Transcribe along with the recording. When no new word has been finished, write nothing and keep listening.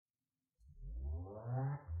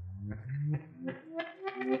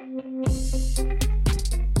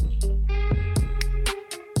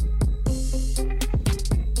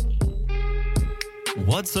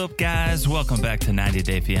What's up, guys? Welcome back to 90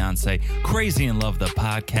 Day Fiancé, Crazy in Love, the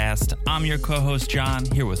podcast. I'm your co-host, John,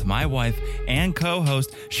 here with my wife and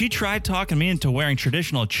co-host. She tried talking me into wearing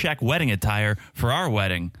traditional Czech wedding attire for our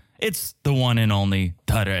wedding. It's the one and only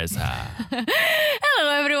Teresa.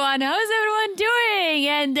 Hello, everyone. How's everyone doing?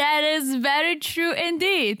 And that is very true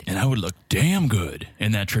indeed. And I would look damn good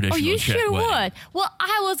in that traditional you Czech sure wedding. would. Well,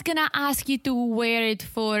 I was going to ask you to wear it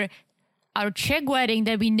for our Czech wedding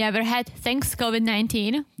that we never had, thanks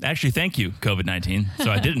COVID-19. Actually, thank you, COVID-19. So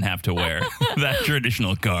I didn't have to wear that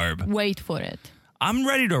traditional garb. Wait for it. I'm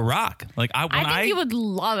ready to rock. Like I think you would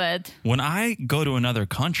love it. When I go to another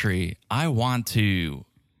country, I want to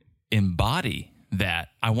embody that.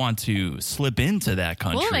 I want to slip into that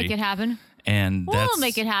country. We'll make it happen. And We'll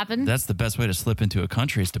make it happen. That's the best way to slip into a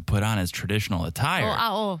country is to put on its traditional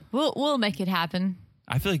attire. We'll make it happen.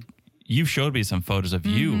 I feel like you showed me some photos of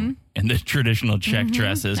you in the traditional Czech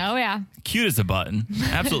dresses. Oh, yeah. Cute as a button.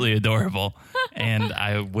 Absolutely adorable. And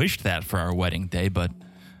I wished that for our wedding day, but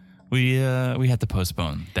we had to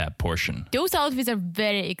postpone that portion. Those outfits are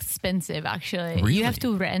very expensive, actually. Really? You have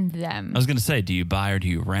to rent them. I was going to say, do you buy or do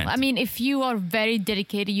you rent? I mean, if you are very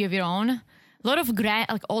dedicated, you have your own. A lot of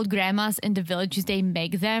old grandmas in the villages, they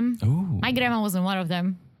make them. Ooh. My grandma wasn't one of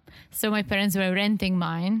them. So my parents were renting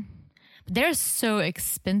mine. They're so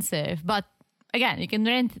expensive. But again, you can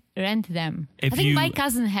rent them. I think my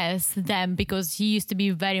cousin has them because he used to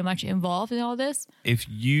be very much involved in all this. If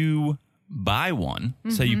you buy one,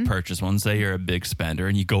 say you purchase one, say you're a big spender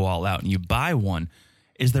and you go all out and you buy one,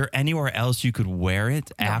 is there anywhere else you could wear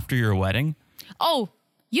it after your wedding? Oh,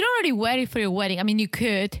 you don't really wear it for your wedding. I mean, you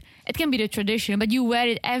could. It can be the tradition, but you wear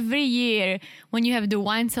it every year when you have the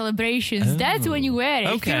wine celebrations. Oh, that's when you wear it.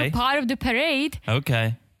 okay. If you're part of the parade,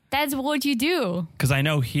 Okay. that's what you do. Because I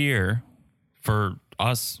know here, for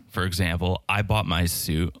us, for example, I bought my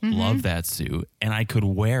suit, love that suit, and I could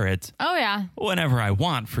wear it Oh, yeah. whenever I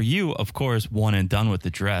want. For you, of course, one and done with the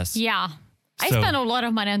dress. Yeah. I So- spent a lot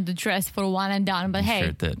of money on the dress for one and done, but hey,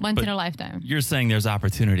 Sure did. once But in a lifetime. You're saying there's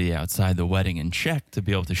opportunity outside the wedding in Czech to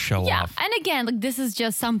be able to show Yeah, off. and again, like this is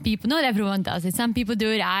just some people. Not everyone does it. Some people do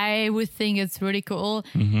it. I would think it's really cool.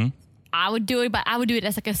 I would do it, but I would do it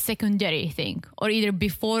as like a secondary thing, or either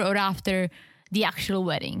before or after the actual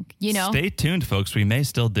wedding. You know, Stay tuned, folks. We may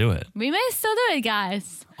still do it. we may still do it,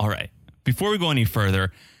 guys. All right. Before we go any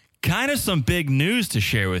further, kind of some big news to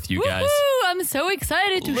share with you guys. Woohoo! I'm so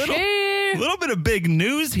excited to share. A little bit of big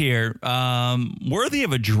news here. Worthy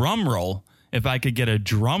of a drum roll. If I could get a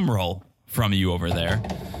drum roll from you over there.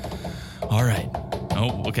 All right.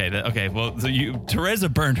 Oh, okay. Okay. Well, so Teresa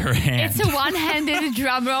burned her hand. It's a one-handed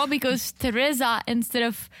drum roll because Teresa, instead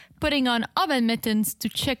of putting on oven mittens to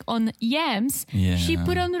check on yams, she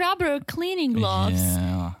put on rubber cleaning gloves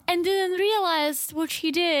Yeah. and didn't realize what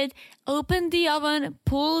she did. Opened the oven,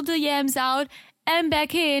 pulled the yams out and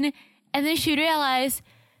back in, and then she realized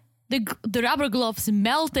the rubber gloves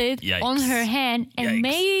melted Yikes. on her hand and Yikes.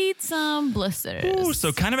 made some blisters. Ooh,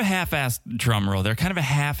 so kind of a half-assed drum roll there. Kind of a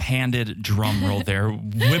half-handed drum roll there.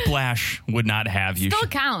 Whiplash would not have you. Still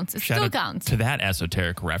counts. It Shout still out counts. to that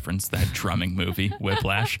esoteric reference, that drumming movie,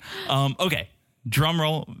 Whiplash. Okay, drum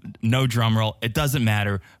roll, no drum roll. It doesn't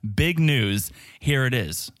matter. Big news. Here it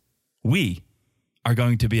is. We are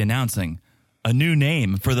going to be announcing a new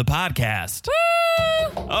name for the podcast.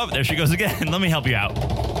 Woo! Oh, there she goes again. Let me help you out.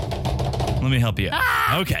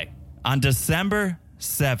 Okay. On December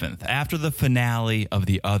 7th, after the finale of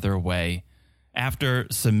The Other Way, after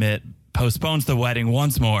Submit postpones the wedding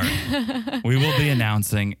once more, we will be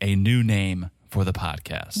announcing a new name for the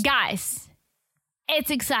podcast. Guys, it's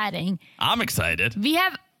exciting. I'm excited. We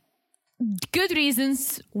have good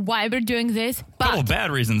reasons why we're doing this, A couple but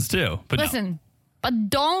bad reasons too. But no. listen, but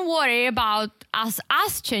don't worry about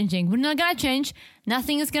us changing. We're not gonna change.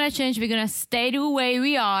 Nothing is gonna change. We're gonna stay the way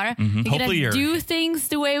we are. We're Hopefully gonna do things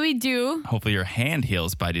the way we do. Hopefully your hand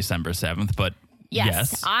heals by December 7th, but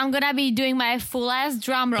yes. I'm gonna be doing my full ass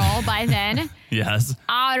drum roll by then. Yes.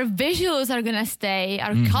 Our visuals are gonna stay.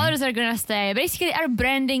 Our colors are gonna stay. Basically, our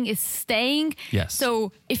branding is staying. Yes.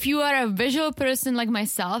 So if you are a visual person like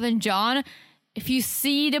myself and John, if you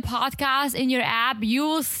see the podcast in your app, you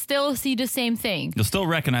will still see the same thing. You'll still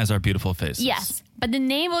recognize our beautiful faces. Yes, but the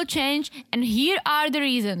name will change, and here are the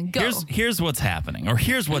reasons. Go. Here's what's happening, or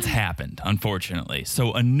here's what's happened, unfortunately.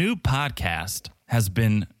 So a new podcast has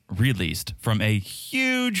been released from a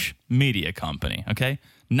huge media company, okay?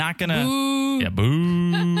 Not gonna... Boo. Yeah,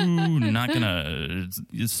 boo. Not gonna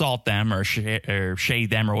salt them or shade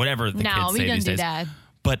them or whatever the No, kids we say don't these do days. that.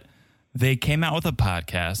 But they came out with a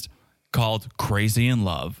podcast called Crazy in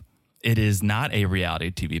Love. It is not a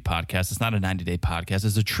reality TV podcast. It's not a 90-day podcast.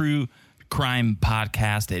 It's a true crime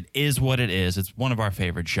podcast. It is what it is. It's one of our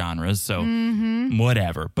favorite genres, so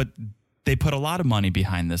whatever. But they put a lot of money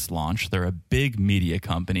behind this launch. They're a big media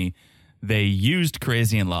company. They used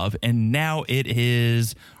Crazy in Love, and now it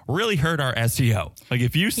is really hurt our SEO. Like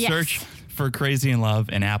if you search for Crazy in Love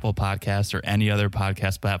in Apple Podcasts or any other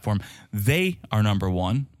podcast platform, they are number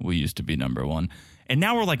one. We used to be number one. And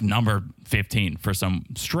now we're like number 15 for some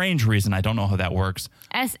strange reason. I don't know how that works.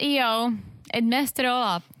 SEO, it messed it all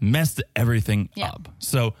up. Messed everything up.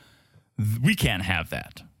 So we can't have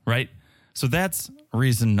that, right? So that's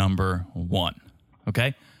reason number one,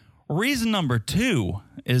 okay? Reason number two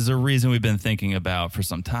is a reason we've been thinking about for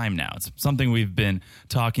some time now. It's something we've been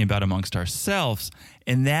talking about amongst ourselves,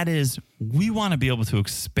 and that is we want to be able to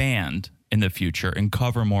expand in the future and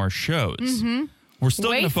cover more shows. Mm-hmm. We're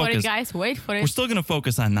still going to focus. Wait for it, guys. Wait for it. We're still going to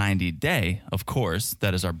focus on 90 Day, of course.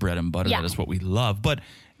 That is our bread and butter. That is what we love. But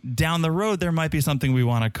down the road, there might be something we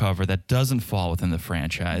want to cover that doesn't fall within the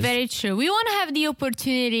franchise. Very true. We want to have the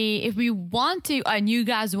opportunity, if we want to, and you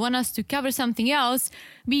guys want us to cover something else,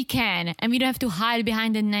 we can. And we don't have to hide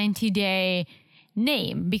behind the 90 Day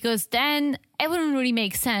name, because then it wouldn't really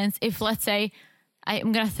make sense if, let's say,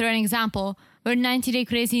 I'm going to throw an example, we're 90 Day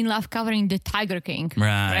Crazy in Love covering the Tiger King.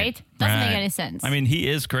 Right? Doesn't make any sense. I mean, he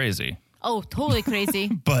is crazy. Oh, totally crazy.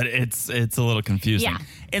 But it's a little confusing. Yeah.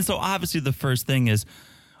 And so obviously the first thing is,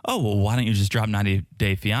 oh, well, why don't you just drop 90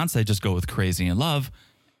 Day Fiancé, just go with Crazy in Love?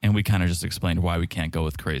 And we kind of just explained why we can't go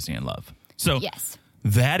with Crazy in Love. So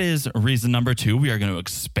that is reason number two. We are going to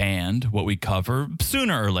expand what we cover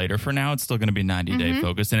sooner or later. For now, it's still going to be 90 Day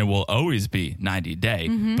focused, and it will always be 90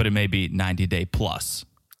 Day, but it may be 90 Day plus.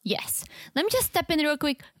 Yes. Let me just step in real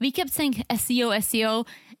quick. We kept saying SEO,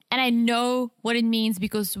 and I know what it means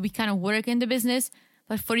because we kind of work in the business.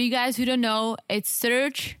 But for you guys who don't know, it's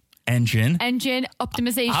search engine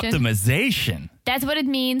optimization. That's what it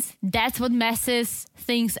means. That's what messes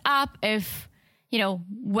things up if,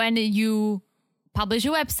 when you publish a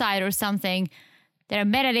website or something, there are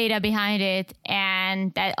metadata behind it,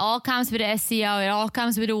 and that all comes with the SEO, it all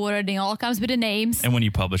comes with the wording, all comes with the names. And when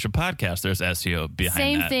you publish a podcast, there's SEO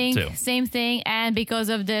behind Same thing, and because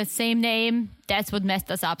of the same name, that's what messed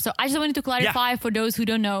us up. So I just wanted to clarify for those who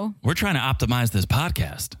don't know. We're trying to optimize this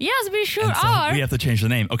podcast. Yes, we sure so are. We have to change the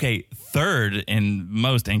name. Okay, third and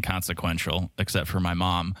most inconsequential, except for my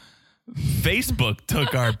mom, Facebook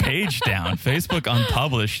took our page down. Facebook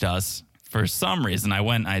unpublished us. For some reason,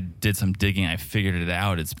 I did some digging. I figured it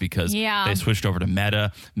out. It's because they switched over to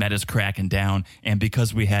Meta. Meta's cracking down. And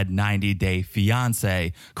because we had 90 Day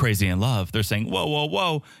Fiancé, Crazy in Love, they're saying,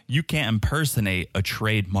 whoa. You can't impersonate a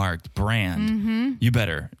trademarked brand. You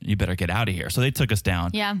better get out of here. So they took us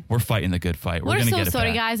down. Yeah. We're fighting the good fight. We're going to get it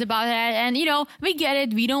sorry, back. guys, about that. And, we get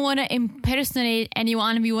it. We don't want to impersonate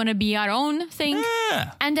anyone. We want to be our own thing.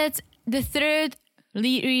 Yeah. And that's the third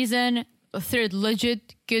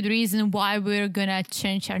legit good reason why we're gonna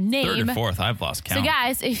change our name. Third or fourth, I've lost count. So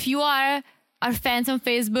guys, if you are our fans on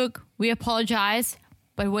Facebook, we apologize,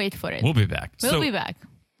 but wait for it. We'll be back. We'll be back.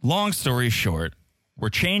 Long story short, we're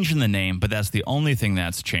changing the name, but that's the only thing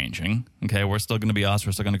that's changing. Okay, we're still going to be us.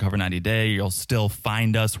 We're still going to cover 90 Day. You'll still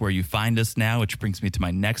find us where you find us now, which brings me to my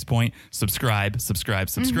next point. Subscribe.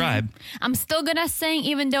 I'm still going to sing,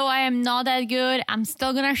 even though I am not that good. I'm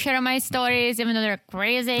still going to share my stories, even though they're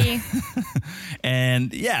crazy.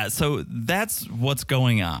 And so that's what's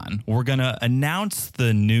going on. We're going to announce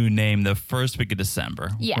the new name the first week of December.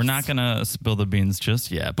 Yes. We're not going to spill the beans just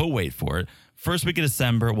yet, but wait for it. First week of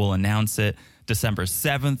December, we'll announce it. December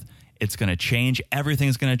 7th, it's going to change.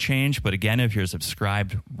 Everything's going to change. But again, if you're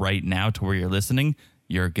subscribed right now to where you're listening,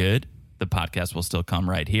 you're good. The podcast will still come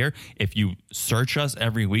right here. If you search us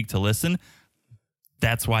every week to listen,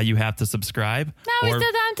 that's why you have to subscribe. Now is the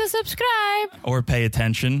time to subscribe. Or pay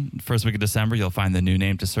attention. First week of December, you'll find the new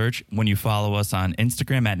name to search. When you follow us on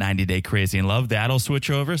Instagram at 90 Day Crazy in Love, that'll switch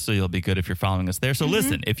over. So you'll be good if you're following us there. So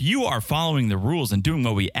listen, if you are following the rules and doing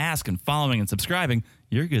what we ask and following and subscribing,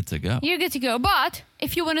 you're good to go. You're good to go. But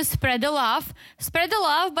if you want to spread the love,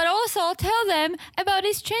 but also tell them about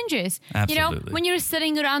these changes. Absolutely. When you're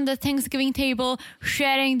sitting around the Thanksgiving table,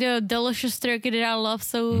 sharing the delicious turkey that I love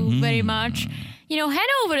so very much, hand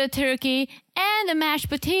over the turkey and the mashed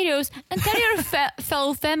potatoes and tell your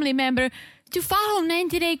fellow family member to follow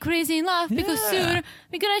 90 Day Crazy in Love because soon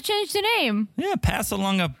we're going to change the name. Yeah, pass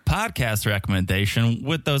along a podcast recommendation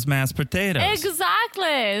with those mashed potatoes. Exactly.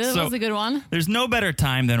 That was a good one. There's no better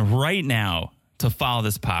time than right now to follow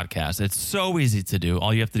this podcast. It's so easy to do.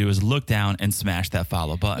 All you have to do is look down and smash that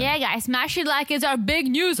follow button. Yeah, guys, smash it like it's our big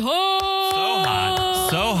news. So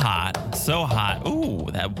hot. Ooh,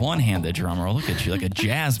 that one-handed drum roll. Look at you, like a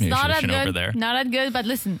jazz musician over there. Not that good, but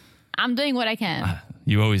listen. I'm doing what I can.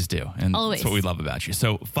 You always do. And always. That's what we love about you.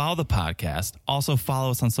 So follow the podcast. Also follow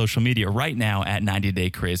us on social media right now at 90 Day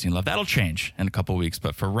Crazy in Love. That'll change in a couple weeks.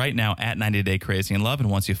 But for right now, at 90 Day Crazy in Love. And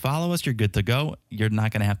once you follow us, you're good to go. You're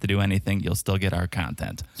not going to have to do anything. You'll still get our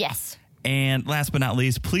content. Yes. And last but not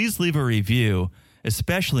least, please leave a review,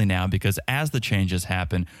 especially now, because as the changes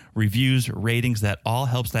happen, reviews, ratings, that all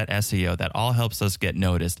helps that SEO. That all helps us get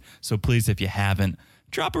noticed. So please, if you haven't,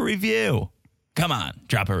 drop a review. Come on,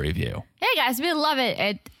 drop a review. Hey guys, we love it.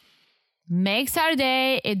 It makes our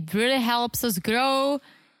day. It really helps us grow.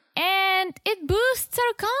 And it boosts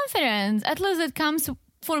our confidence. At least it comes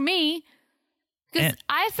for me. Because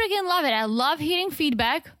I freaking love it. I love hearing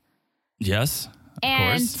feedback. Yes, of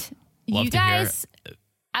course. And you guys,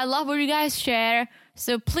 I love what you guys share.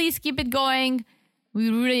 So please keep it going. We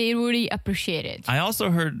really, really appreciate it. I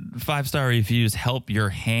also heard 5-star reviews help your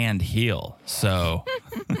hand heal. So,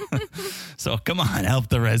 so come on, help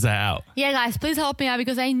the Reza out. Yeah, guys, please help me out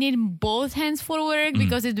because I need both hands for work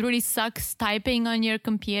because it really sucks typing on your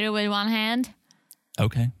computer with one hand.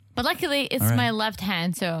 Okay. But luckily, it's my left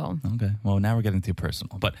hand, so. Okay. Well, now we're getting too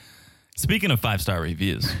personal. But speaking of 5-star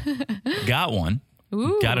reviews, got one.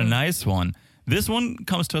 Ooh. Got a nice one. This one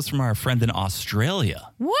comes to us from our friend in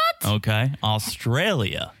Australia. What? Okay.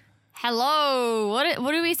 Australia. Hello.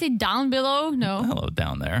 What do we say? Down below? No. Hello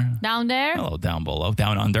down there. Down there? Hello down below.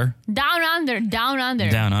 Down under. Down under. Down under.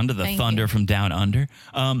 Down under. The Thank thunder you. from down under.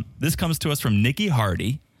 This comes to us from Nikki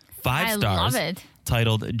Hardy. 5 stars. I love it.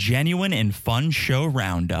 Titled Genuine and Fun Show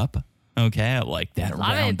Roundup. Okay. I like that.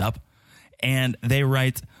 Roundup. And they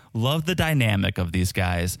write, love the dynamic of these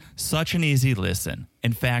guys. Such an easy listen.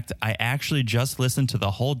 In fact, I actually just listened to the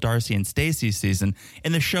whole Darcy and Stacey season,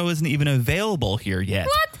 and the show isn't even available here yet.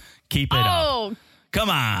 What? Keep it up. Come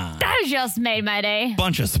on. That just made my day.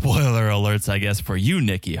 Bunch of spoiler alerts, I guess, for you,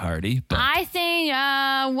 Nikki Hardy. But I think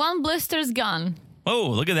one blister's gone. oh,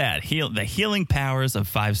 look at that. The healing powers of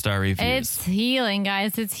 5-star reviews. It's healing,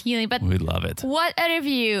 guys. It's healing. But We love it. what a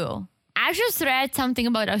review. I just read something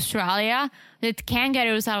about Australia that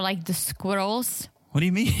kangaroos are like the squirrels. What do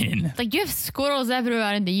you mean? Like you have squirrels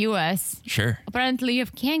everywhere in the US. Sure. Apparently you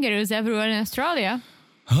have kangaroos everywhere in Australia.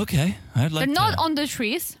 Okay. I'd like They're to. not on the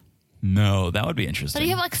trees. No, that would be interesting. But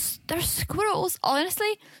you have they're squirrels.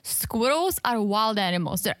 Honestly, squirrels are wild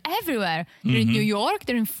animals. They're everywhere. They're in New York.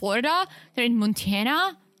 They're in Florida. They're in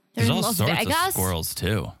Montana. They're There's in all Las sorts Vegas. of squirrels,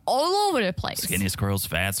 too. All over the place. Skinny squirrels,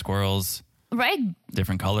 fat squirrels, Right?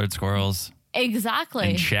 different colored squirrels. Exactly.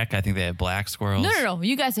 In Czech, I think they have black squirrels. No.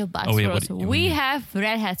 You guys have black Oh, wait, squirrels. what do you We mean? have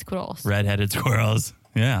redhead squirrels. Redheaded squirrels.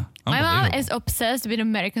 Yeah. My mom Unbelievable. is obsessed with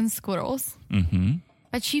American squirrels. Mm-hmm.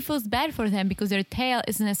 But she feels bad for them because their tail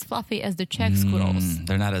isn't as fluffy as the Czech squirrels.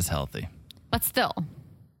 They're not as healthy. But still,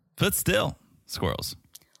 squirrels.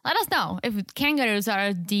 let us know if kangaroos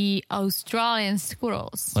are the Australian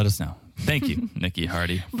squirrels. Let us know. Thank you, Nikki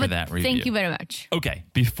Hardy, for But that review. thank you very much. Okay,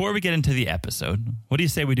 before we get into the episode, what do you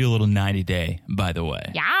say we do a little 90-day, by the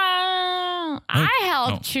way? Yeah, I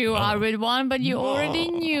helped you out with one, but you already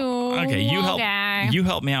knew. Okay, you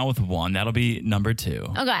help me out with one. That'll be number 2.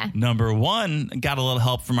 Okay. Number 1, got a little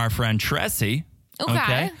help from our friend Tressie.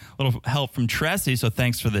 Okay. A little help from Tressie, so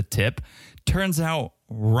thanks for the tip. Turns out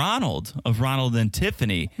Ronald of Ronald and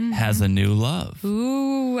Tiffany has a new love.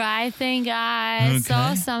 Ooh, I think I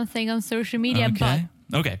saw something on social media,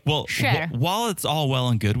 Okay. Well, Sure. While it's all well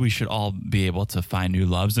and good, we should all be able to find new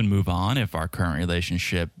loves and move on if our current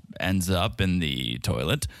relationship ends up in the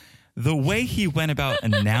toilet. The way he went about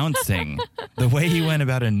announcing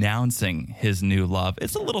his new love,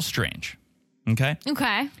 it's a little strange. Okay?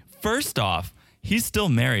 Okay. First off, he's still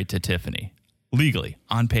married to Tiffany. Legally,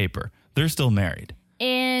 on paper. They're still married.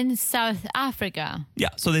 In South Africa. Yeah,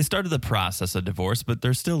 so they started the process of divorce, but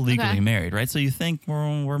they're still legally married, right? So you think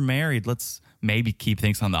we're married. Let's maybe keep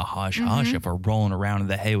things on the hush-hush if we're rolling around in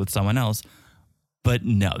the hay with someone else. But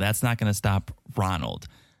no, that's not going to stop Ronald.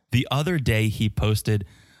 The other day, he posted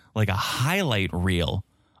like a highlight reel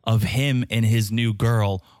of him and his new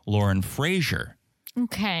girl, Lauren Frazier.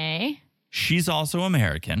 Okay. She's also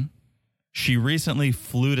American. She recently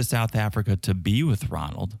flew to South Africa to be with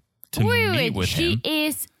Ronald. Wait, with him. She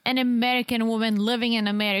is an American woman living in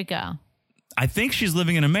America. I think she's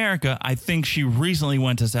living in America. I think she recently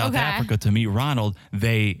went to South Africa to meet Ronald.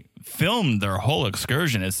 They filmed their whole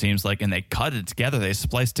excursion, it seems like, and they cut it together. They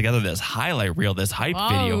spliced together this highlight reel, this hype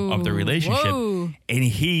video of the relationship. Whoa. And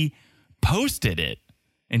he posted it.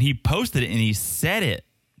 And he set it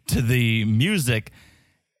to the music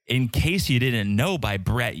In Case You Didn't Know by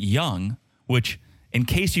Brett Young, which In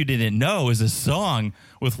Case You Didn't Know is a song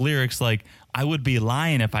with lyrics like, I would be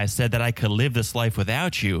lying if I said that I could live this life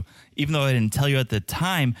without you. Even though I didn't tell you at the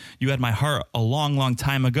time, you had my heart a long, long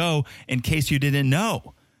time ago, in case you didn't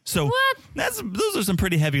know. So what? Those are some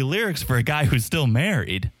pretty heavy lyrics for a guy who's still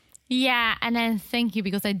married. Yeah, and then thank you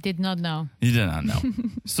because I did not know. You did not know.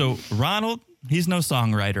 So Ronald, he's no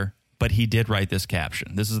songwriter, but he did write this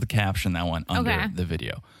caption. This is the caption that went under the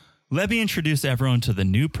video. Let me introduce everyone to the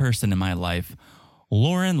new person in my life,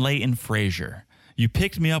 Lauren Layton Frazier. You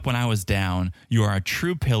picked me up when I was down. You are a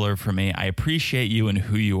true pillar for me. I appreciate you and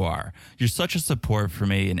who you are. You're such a support for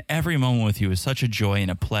me, and every moment with you is such a joy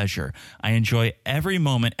and a pleasure. I enjoy every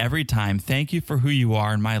moment, every time. Thank you for who you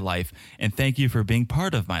are in my life, and thank you for being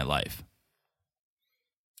part of my life.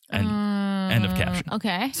 End of caption.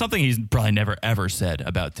 Okay. Something he's probably never, ever said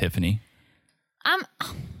about Tiffany.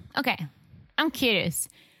 Okay. I'm curious.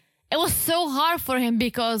 It was so hard for him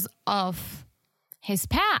because of his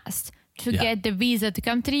past to get the visa to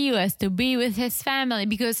come to the U.S. to be with his family,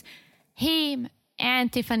 because he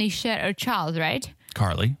and Tiffany share a child, right?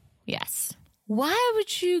 Carly. Yes. Why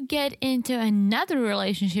would you get into another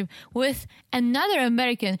relationship with another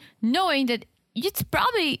American knowing that it's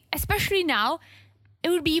probably, especially now, it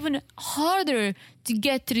would be even harder to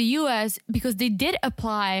get to the U.S. because they did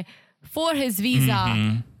apply for his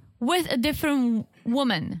visa with a different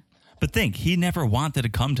woman. But think, he never wanted to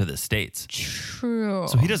come to the States. True.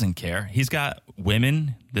 So he doesn't care. He's got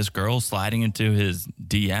women, this girl sliding into his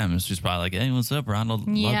DMs. She's probably like, hey, what's up, Ronald?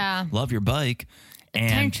 Love your bike.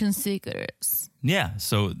 Attention seekers. Yeah.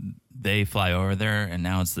 So they fly over there, and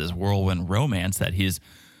now it's this whirlwind romance that he's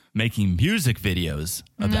making music videos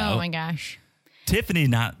about. Oh, my gosh. Tiffany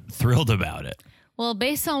not thrilled about it. Well,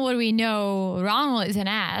 based on what we know, Ronald is an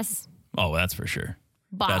ass. Oh, that's for sure.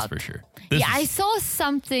 But that's for sure. I saw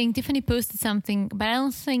something. Tiffany posted something, but I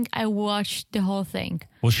don't think I watched the whole thing.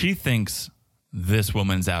 Well, she thinks this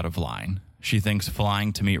woman's out of line. She thinks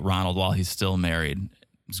flying to meet Ronald while he's still married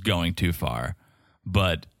is going too far.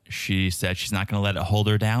 But she said she's not going to let it hold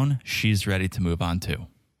her down. She's ready to move on too.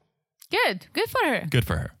 Good. Good for her. Good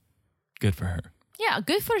for her. Good for her. Yeah,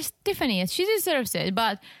 good for Tiffany. She deserves it.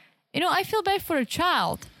 But, I feel bad for a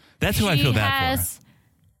child. That's who I feel bad for.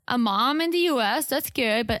 A mom in the U.S., that's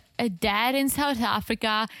good, but a dad in South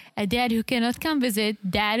Africa, a dad who cannot come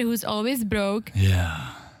visit, dad who's always broke.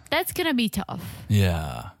 Yeah. That's going to be tough.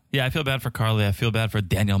 Yeah. Yeah, I feel bad for Carly. I feel bad for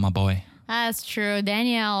Daniel, my boy. That's true.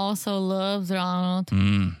 Danielle also loves Ronald.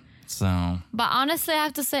 But honestly, I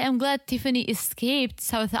have to say, I'm glad Tiffany escaped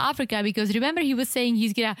South Africa, because remember he was saying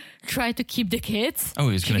he's going to try to keep the kids. Oh,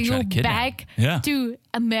 he's going to try to kidnap back to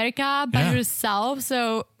America by herself.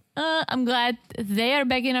 So I'm glad they are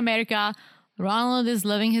back in America. Ronald is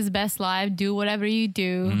living his best life. Do whatever you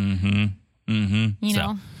do. You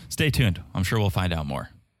know. Stay tuned. I'm sure we'll find out more.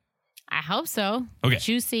 I hope so. Okay.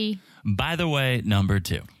 Juicy. By the way, number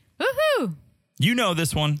 2. Woohoo! You know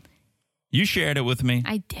this one. You shared it with me.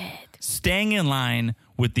 I did. Staying in line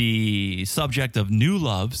with the subject of new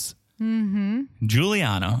loves,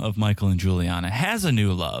 Juliana of Michael and Juliana has a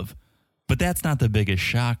new love, but that's not the biggest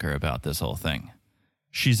shocker about this whole thing.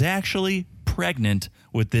 She's actually pregnant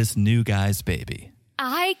with this new guy's baby.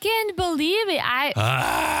 I can't believe it.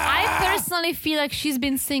 I personally feel like she's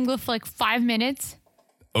been single for like 5 minutes.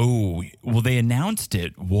 Oh, well, they announced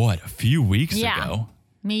it, a few weeks ago?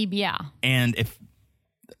 Maybe, yeah. And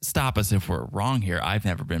stop us if we're wrong here. I've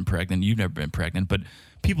never been pregnant. You've never been pregnant. But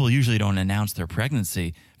people usually don't announce their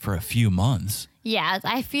pregnancy for a few months. Yeah,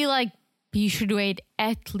 I feel like you should wait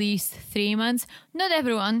at least 3 months. Not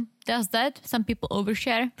everyone does that. Some people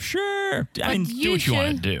overshare. Sure. I mean, do what you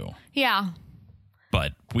want to do. Yeah.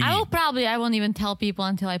 But I won't even tell people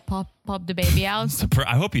until I pop the baby out.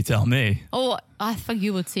 I hope you tell me. Oh, I thought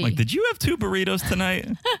you would see. Like, did you have 2 burritos tonight?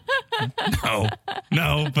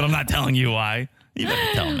 No, but I'm not telling you why. You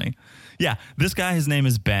better tell me. Yeah, this guy, his name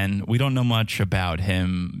is Ben. We don't know much about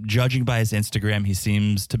him. Judging by his Instagram, he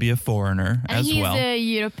seems to be a foreigner as well. He's a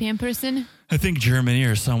European person. I think Germany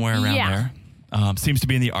or somewhere around there. Seems to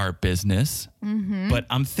be in the art business. But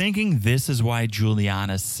I'm thinking this is why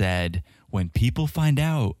Juliana said, when people find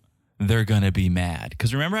out, they're going to be mad.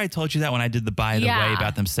 Because remember I told you that when I did the by the way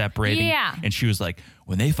about them separating? Yeah. And she was like,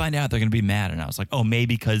 when they find out, they're going to be mad. And I was like, oh,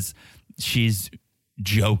 maybe because she's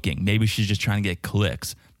joking. Maybe she's just trying to get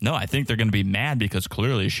clicks. No, I think they're going to be mad because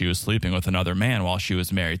clearly she was sleeping with another man while she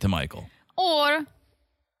was married to Michael. Or,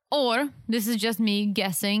 this is just me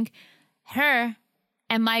guessing, her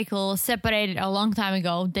and Michael separated a long time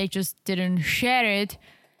ago. They just didn't share it.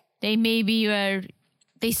 They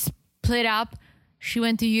split up. She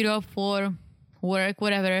went to Europe for work,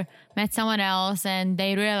 whatever, met someone else, and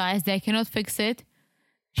they realized they cannot fix it.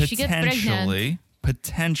 she gets pregnant.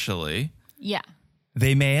 Potentially. Yeah.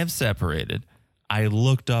 They may have separated. I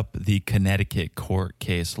looked up the Connecticut court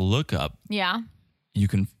case lookup. Yeah. You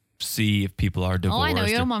can see if people are divorced. Oh, I know.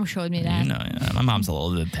 Your mom showed me that. You know, yeah, my mom's a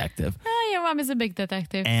little detective. Your mom is a big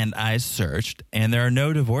detective. And I searched, and there are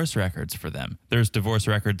no divorce records for them. There's divorce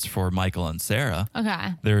records for Michael and Sarah.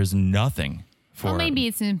 Okay. There is nothing for... Well, maybe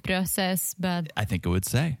it's in process, but... I think it would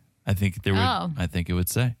say. I think it would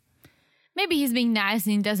say. Maybe he's being nice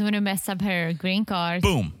and he doesn't want to mess up her green card.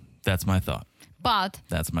 Boom. That's my thought. But...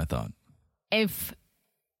 That's my thought. If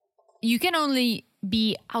you can only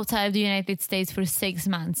be outside of the United States for 6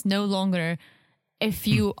 months, no longer... If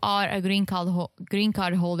you are a green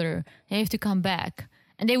card holder, you have to come back.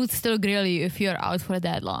 And they would still grill you if you're out for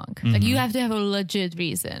that long. Mm-hmm. Like, you have to have a legit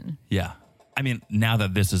reason. Yeah. I mean, now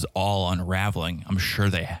that this is all unraveling, I'm sure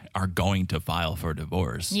they are going to file for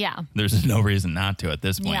divorce. Yeah. There's no reason not to at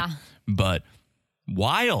this point. Yeah. But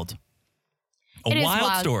wild. A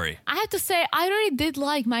wild story. I have to say, I really did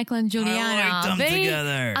like Michael and Juliana. I liked them very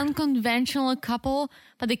together. Unconventional couple,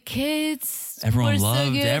 but the kids everyone were loved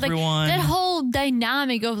so good. everyone. Like, that whole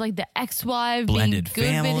dynamic of like the ex-wife blended being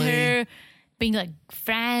good family. with her, being like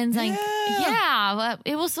friends. Like, yeah,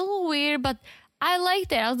 it was a little weird, but I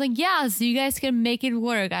liked it. I was like, yes, you guys can make it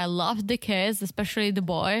work. I loved the kids, especially the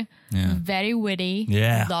boy. Yeah. Very witty.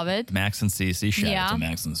 Yeah. Love it. Max and Cece. Shout out to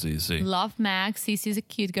Max and Cece. Love Max. Cece's a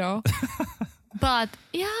cute girl. But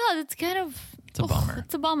yeah, it's kind of... It's a bummer.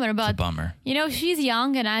 It's a bummer. But, it's a bummer. You know, she's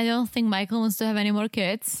young and I don't think Michael wants to have any more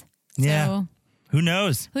kids. Yeah. So, who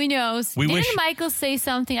knows? Who knows? Didn't Michael say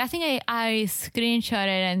something? I think I screenshot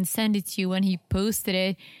it and sent it to you when he posted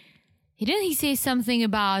it. Didn't he say something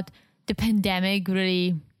about the pandemic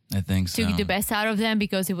really I think so. took the best out of them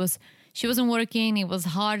because she wasn't working. It was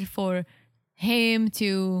hard for him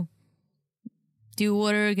to do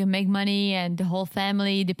work and make money, and the whole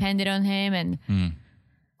family depended on him. And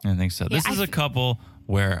I think so. This is a couple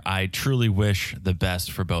where I truly wish the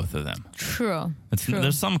best for both of them. True.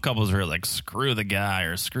 There's some couples where like screw the guy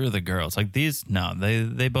or screw the girl. It's like these. No,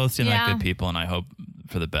 they both seem like good people, and I hope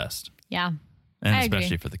for the best. Yeah, and I especially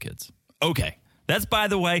agree. for the kids. Okay. That's, by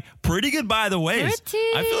the way, pretty good by the ways.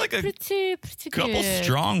 I feel like a couple good.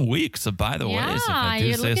 Strong weeks of by the ways, if I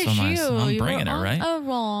do say so myself. I'm bringing it, right?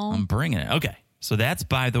 I'm bringing it. Okay. So that's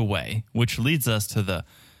by the way, which leads us to the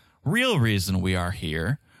real reason we are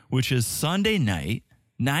here, which is Sunday night,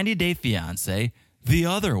 90 Day Fiancé, The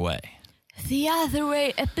Other Way. The Other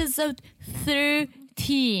Way, episode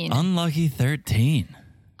 13. Unlucky 13.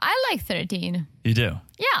 I like 13. You do?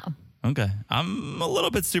 Yeah. Okay. I'm a little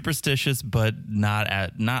bit superstitious, but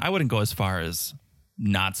I wouldn't go as far as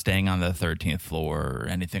not staying on the 13th floor or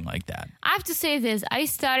anything like that. I have to say this. I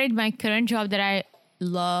started my current job that I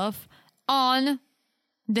love on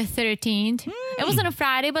the 13th. It was on a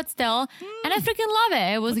Friday, but still. And I freaking love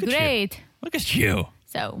it. It was great. Look at you.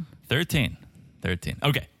 So 13.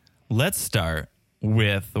 Okay. Let's start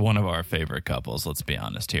with one of our favorite couples. Let's be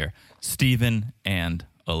honest here. Steven and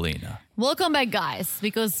Alina. Welcome back, guys,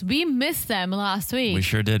 because we missed them last week. We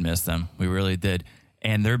sure did miss them. We really did.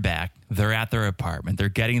 And they're back. They're at their apartment. They're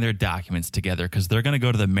getting their documents together because they're going to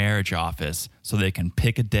go to the marriage office so they can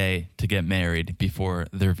pick a day to get married before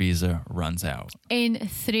their visa runs out. In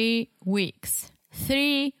 3 weeks.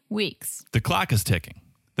 3 weeks. The clock is ticking.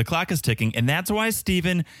 And that's why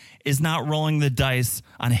Steven is not rolling the dice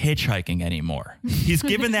on hitchhiking anymore. He's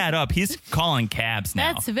given that up. He's calling cabs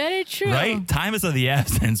now. That's very true. Right? Time is of the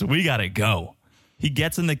essence. We got to go. He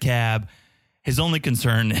gets in the cab. His only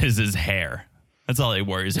concern is his hair. That's all he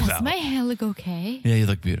worries about. Does my hair look okay? Yeah, you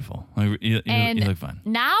look beautiful. You look fine.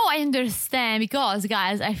 Now I understand because,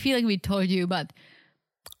 guys, I feel like we told you, but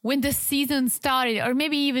when the season started, or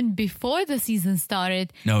maybe even before the season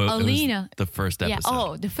started, Alina, it was the first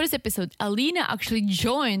episode. The first episode. Alina actually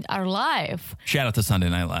joined our live. Shout out to Sunday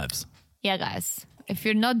Night Lives. Yeah, guys. If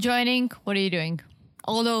you're not joining, what are you doing?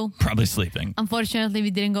 Although probably sleeping. Unfortunately, we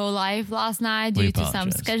didn't go live last night due to some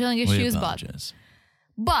scheduling issues.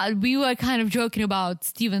 But we were kind of joking about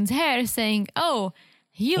Steven's hair, saying, "Oh,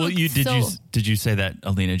 he looks Did you say that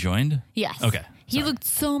Alina joined? Yes. Okay. He looked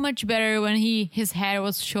so much better when his hair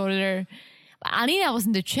was shorter. But Alina was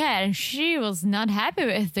in the chat and she was not happy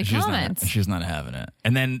with the comments. She's not having it.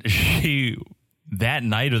 And then she, that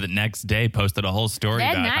night or the next day, posted a whole story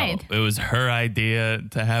about how it was her idea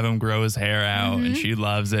to have him grow his hair out and she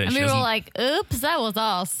loves it. And we were like, oops, that was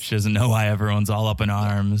us. She doesn't know why everyone's all up in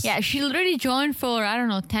arms. Yeah, she literally joined for,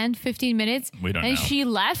 10, 15 minutes. We don't know. And she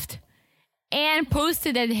left and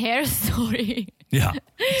posted that hair story. Yeah.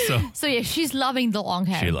 So yeah, she's loving the long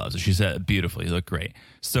hair. She loves it. She said beautifully. You look great.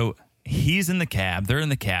 So he's in the cab. They're in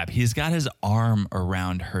the cab. He's got his arm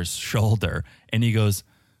around her shoulder, and he goes,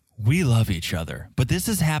 "We love each other, but this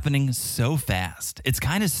is happening so fast. It's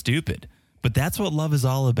kind of stupid, but that's what love is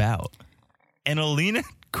all about." And Alina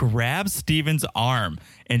grabs Steven's arm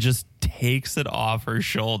and just takes it off her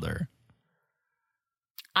shoulder.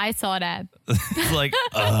 I saw that. It's like,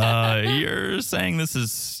 you're saying this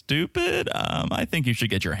is stupid? I think you should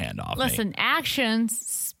get your hand off me. Actions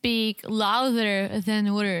speak louder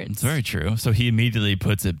than words. It's very true. So he immediately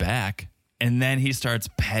puts it back, and then he starts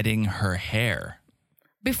petting her hair.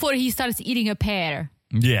 Before he starts eating a pear.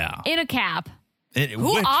 Yeah. In a cab.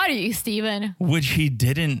 Who are you, Steven? Which he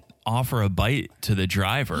didn't offer a bite to the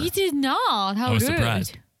driver. He did not. How rude. I was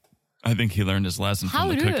surprised. I think he learned his lesson from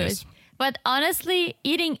the cookies. But honestly,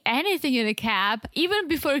 eating anything in a cab, even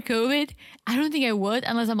before COVID, I don't think I would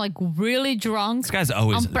unless I'm like really drunk. This guy's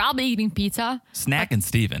always... I'm probably eating pizza. Snacking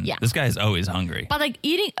Steven. Yeah. This guy's always hungry. But like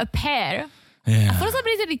eating a pear, for some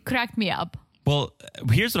reason it cracked me up. Well,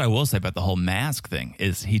 here's what I will say about the whole mask thing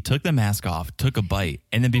is he took the mask off, took a bite,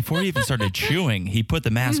 and then before he even started chewing, he put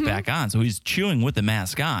the mask back on. So he's chewing with the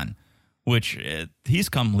mask on, which he's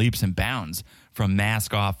come leaps and bounds from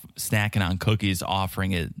mask off, snacking on cookies,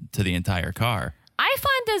 offering it to the entire car. I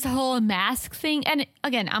find this whole mask thing, and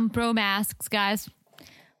again, I'm pro masks, guys.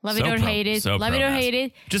 Love it or hate it. Love it or hate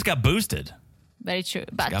it. Just got boosted. Very true.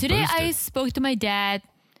 But today I spoke to my dad.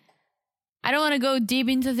 I don't want to go deep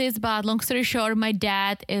into this, but long story short, my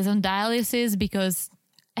dad is on dialysis because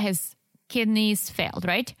his kidneys failed,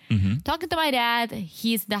 right? Mm-hmm. Talking to my dad,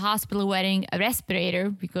 he's at the hospital wearing a respirator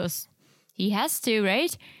because he has to,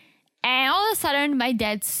 right? And all of a sudden, my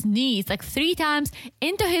dad sneezed like 3 times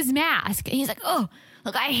into his mask. And he's like, "Oh,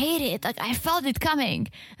 look, I hate it. Like, I felt it coming."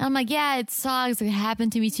 And I'm like, "Yeah, it sucks. It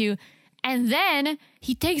happened to me too." And then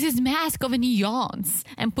he takes his mask off and he yawns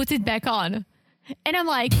and puts it back on. And I'm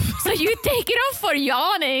like, so you take it off for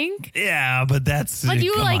yawning? Yeah, but that's... But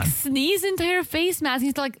you like sneeze into your face mask.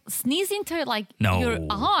 He's like sneeze into like your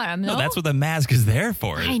arm. No, that's what the mask is there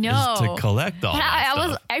for. I know. Is to collect all that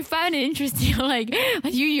stuff. I found it interesting. Like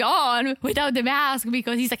you yawn without the mask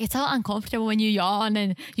because he's like, it's so uncomfortable when you yawn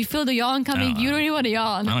and you feel the yawn coming. You don't really want to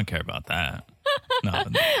yawn. I don't care about that. No,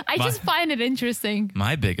 I just find it interesting.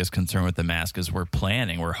 My biggest concern with the mask is we're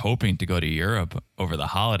hoping to go to Europe over the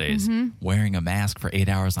holidays wearing a mask for 8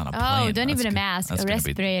 hours on a plane. Oh, don't even a mask, a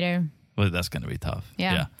respirator. Well, that's going to be tough.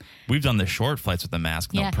 Yeah. We've done the short flights with the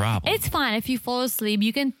mask, no problem. It's fine. If you fall asleep,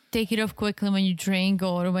 you can take it off quickly when you drink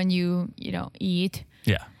or when you eat.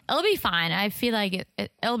 Yeah. It'll be fine. I feel like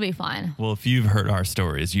it'll be fine. Well, if you've heard our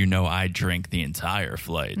stories, you know I drink the entire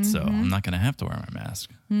flight, so I'm not going to have to wear my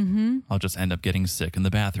mask. Mm-hmm. I'll just end up getting sick in the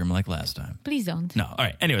bathroom like last time. Please don't. No. All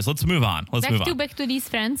right. Anyways, let's move on. Back to these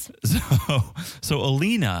friends. So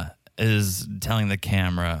Alina is telling the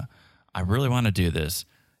camera, "I really want to do this.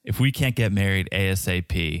 If we can't get married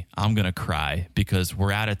ASAP, I'm going to cry because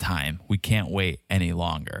we're out of time. We can't wait any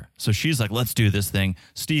longer." So she's like, "Let's do this thing."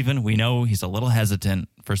 Steven, we know he's a little hesitant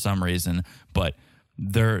for some reason, but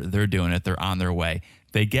they're doing it. They're on their way.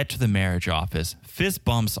 They get to the marriage office, fist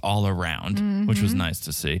bumps all around, which was nice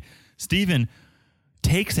to see. Steven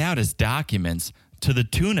takes out his documents to the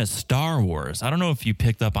tune of Star Wars. I don't know if you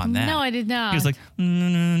picked up on that. No, I did not. He was like,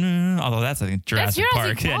 although that's, I think, Jurassic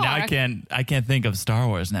Park. Yeah, now I can't think of Star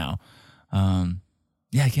Wars now. I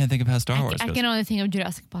can't think of how Star Wars goes. I can only think of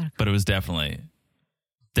Jurassic Park. But it was definitely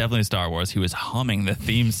Star Wars. He was humming the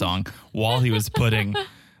theme song while he was putting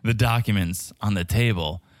the documents on the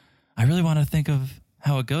table. I really want to think of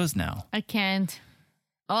how it goes now. I can't.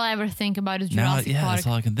 All I ever think about is Jurassic Park. That's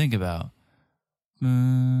all I can think about.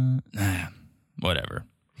 Whatever.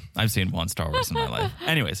 I've seen one Star Wars in my life.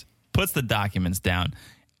 Anyways, puts the documents down.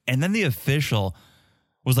 And then the official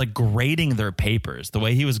was like grading their papers. The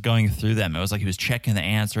way he was going through them, it was like he was checking the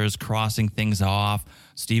answers, crossing things off.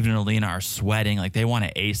 Steven and Alina are sweating. Like they want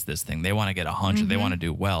to ace this thing. They want to get 100. They want to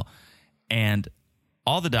do well. And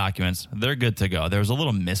all the documents, they're good to go. There was a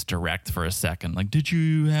little misdirect for a second. Like, did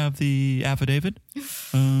you have the affidavit?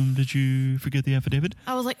 Did you forget the affidavit?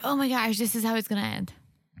 I was like, oh my gosh, this is how it's going to end.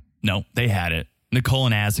 No, they had it. Nicole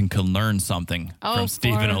and Asin could learn something from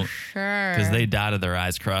Steven. Sure. Because they dotted their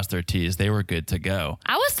I's, crossed their T's. They were good to go.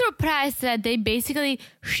 I was surprised that they basically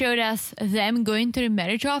showed us them going to the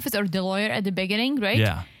marriage office or the lawyer at the beginning, right?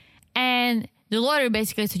 Yeah. And the lawyer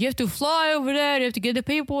basically said, you have to fly over there, you have to get the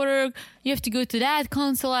paperwork, you have to go to that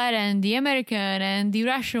consulate and the American and the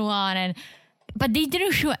Russian one. But they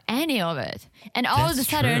didn't show any of it. And all of a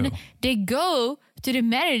sudden, they go to the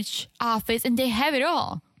marriage office and they have it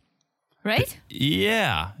all. Right?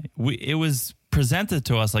 Yeah. It was presented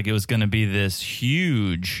to us like it was going to be this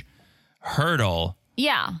huge hurdle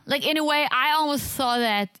Yeah. Like, in a way, I almost thought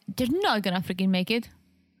that they're not going to freaking make it.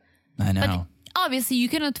 I know. But obviously, you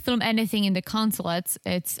cannot film anything in the consulates.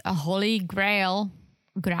 It's a holy grail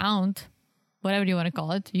ground, whatever you want to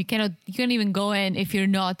call it. You can't even go in if you're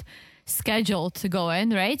not scheduled to go in,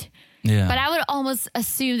 right? Yeah. But I would almost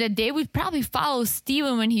assume that they would probably follow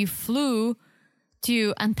Stephen when he flew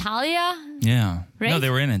to Antalya. Yeah. Right? No, they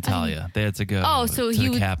were in Antalya. They had to go to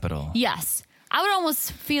the capital. Yes. I would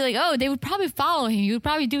almost feel like, they would probably follow him. He would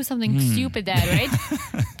probably do something stupid there, right?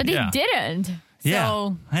 But they didn't. Yeah,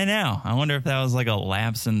 so, I know. I wonder if that was like a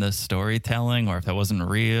lapse in the storytelling or if that wasn't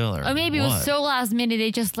real or maybe it was so last minute they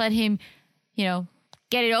just let him,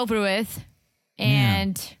 get it over with.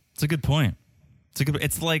 And it's a good point.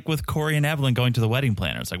 It's like with Corey and Evelyn going to the wedding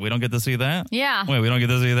planner. It's like, we don't get to see that? Yeah. Wait, we don't get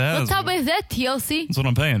to see that? What's up with that, TLC? That's what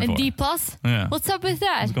I'm paying for. And D+? Yeah. What's up with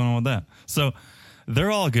that? What's going on with that? So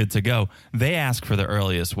they're all good to go. They ask for the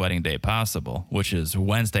earliest wedding day possible, which is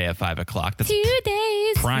Wednesday at 5 o'clock. That's 2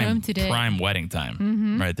 days prime, from today. prime wedding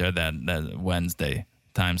time right there, that Wednesday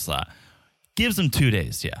time slot. Gives them 2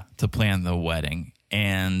 days, to plan the wedding.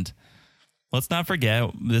 And let's not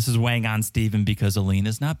forget, this is weighing on Stephen because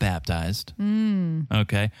Alina's not baptized.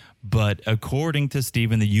 Okay? But according to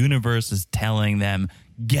Stephen, the universe is telling them,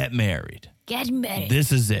 get married. Get married.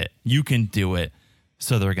 This is it. You can do it.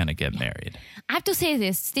 So they're going to get married. I have to say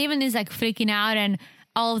this. Stephen is like freaking out and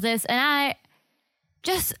all of this. And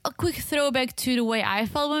just a quick throwback to the way I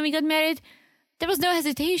felt when we got married. There was no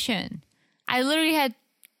hesitation. I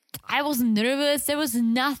wasn't nervous. There was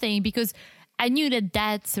nothing because I knew that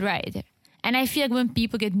that's right. And I feel like when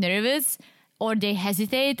people get nervous or they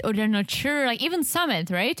hesitate or they're not sure, like even Summit,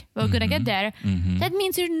 right? We're going to get there. That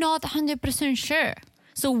means you're not 100% sure.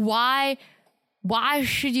 So why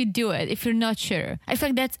should you do it if you're not sure? I feel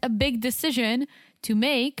like that's a big decision to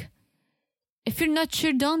make. If you're not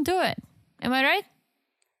sure, don't do it. Am I right?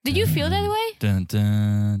 Did you feel that way? Dun,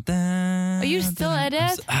 dun, dun, Are you still at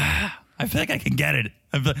it? I feel like I can get it.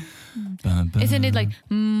 Isn't it like...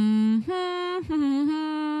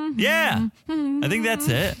 Yeah, I think that's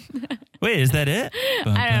it. Wait, is that it?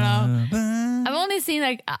 I don't know. I've only seen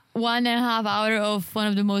like 1.5 hours of one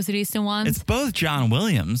of the most recent ones. It's both John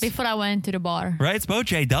Williams. Before I went to the bar. Right? It's both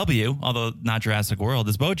JW, although not Jurassic World.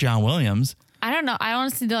 It's both John Williams. I don't know. I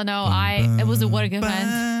honestly don't know. It was a work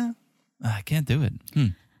event. I can't do it.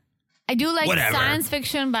 I do like Whatever. science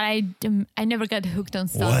fiction, but I never got hooked on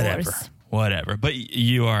Star Wars. Whatever. But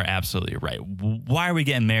you are absolutely right. Why are we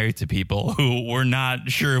getting married to people who we're not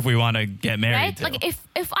sure if we want to get married to? Like if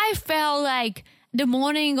I felt like the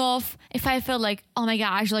morning of, if I felt like, oh my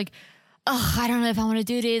gosh, like, I don't know if I want to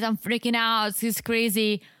do this. I'm freaking out. It's just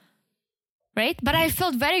crazy. Right? But I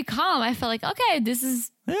felt very calm. I felt like, okay, this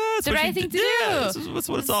is the right thing to do. This is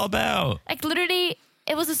what it's all about. Like literally,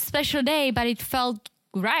 it was a special day, but it felt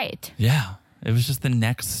right. Yeah. It was just the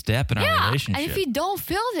next step in our relationship. And if you don't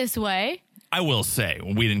feel this way... I will say,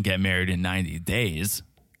 we didn't get married in 90 days.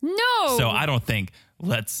 No. So I don't think,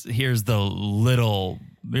 here's the little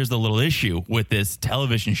issue with this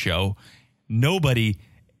television show. Nobody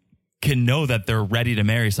can know that they're ready to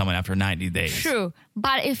marry someone after 90 days. True.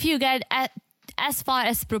 But if you get as far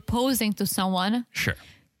as proposing to someone... Sure.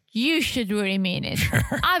 You should really mean it. Sure.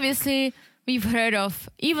 Obviously, we've heard of,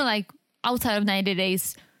 even like outside of 90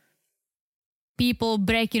 days... people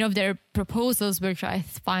breaking off their proposals, which I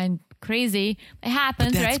find crazy. It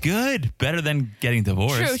happens, but that's right? Good. Better than getting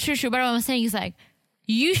divorced. True. But what I'm saying is like,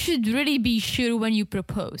 you should really be sure when you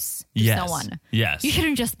propose to someone. Yes. You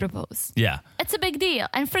shouldn't just propose. Yeah. It's a big deal.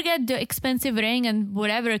 And forget the expensive ring and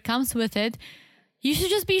whatever comes with it. You should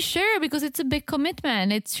just be sure because it's a big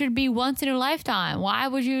commitment. It should be once in a lifetime. Why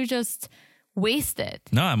would you just waste it?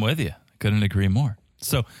 No, I'm with you. Couldn't agree more.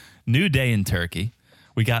 So, new day in Turkey.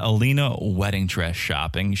 We got Alina wedding dress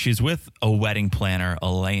shopping. She's with a wedding planner,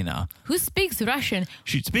 Elena. Who speaks Russian?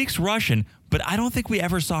 She speaks Russian, but I don't think we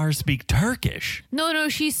ever saw her speak Turkish. No,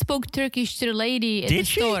 she spoke Turkish to the lady at the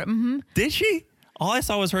store. Mm-hmm. Did she? All I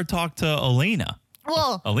saw was her talk to Elena.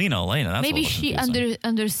 Well, Elena. That's maybe she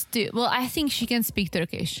understood. Well, I think she can speak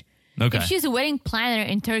Turkish. Okay. If she's a wedding planner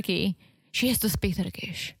in Turkey, she has to speak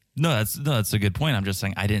Turkish. No, that's a good point. I'm just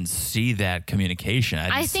saying I didn't see that communication. I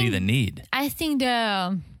didn't see the need. I think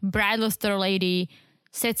the bridal store lady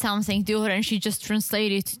said something to her and she just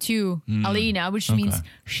translated to Alina, which means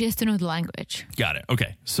she has to know the language. Got it.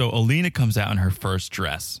 Okay. So Alina comes out in her first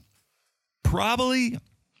dress. Probably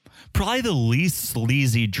the least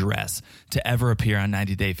sleazy dress to ever appear on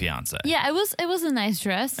 90 Day Fiancé. Yeah, it was a nice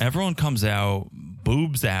dress. Everyone comes out,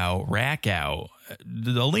 boobs out, rack out.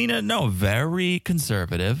 Alina, no, very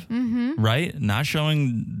conservative, right? Not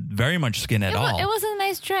showing very much skin at all. It was a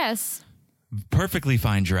nice dress. Perfectly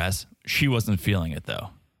fine dress. She wasn't feeling it though.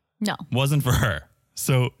 No. Wasn't for her.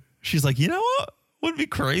 So she's like, you know what? Would be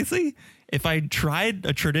crazy if I tried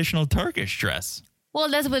a traditional Turkish dress. Well,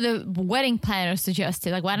 that's what the wedding planner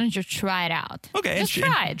suggested. Like, why don't you try it out? Okay. Just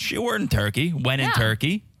try it. She were in Turkey, went in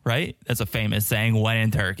Turkey, right? That's a famous saying, when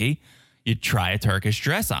in Turkey, you try a Turkish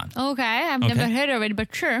dress on. Okay. I've never heard of it,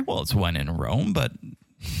 but sure. Well, it's when in Rome, but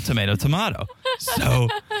tomato.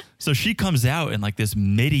 So she comes out in like this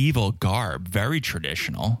medieval garb, very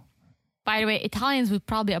traditional. By the way, Italians would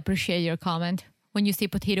probably appreciate your comment when you say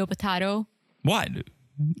potato. What?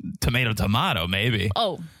 Tomato, maybe.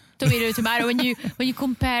 Oh, tomato. When you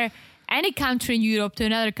compare any country in Europe to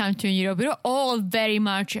another country in Europe, we're all very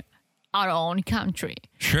much our own country.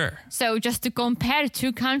 Sure. So just to compare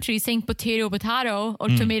two countries saying potato or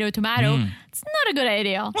tomato, it's not a good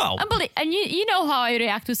idea. Well, and you know how I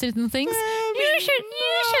react to certain things. You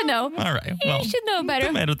should know. All right. You should know better.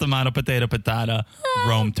 Tomato, potato,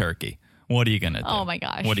 Rome, Turkey. What are you going to do? Oh, my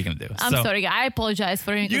gosh. What are you going to do? I'm sorry. I apologize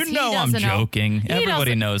for him. You know I'm joking.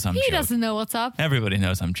 Everybody knows I'm joking. He doesn't know what's up. Everybody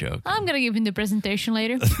knows I'm joking. I'm going to give him the presentation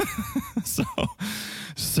later.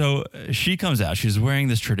 So she comes out. She's wearing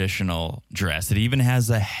this traditional dress. It even has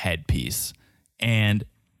a headpiece. And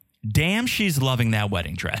damn, she's loving that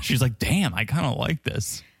wedding dress. She's like, damn, I kind of like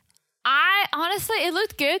this. Honestly, it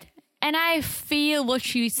looked good. And I feel what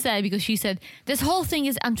she said, because she said, this whole thing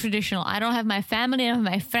is untraditional. I don't have my family, I don't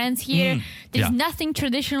have my friends here. There's nothing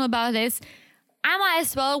traditional about this. I might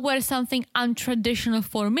as well wear something untraditional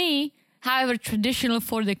for me, however traditional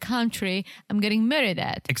for the country I'm getting married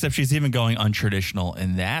at. Except she's even going untraditional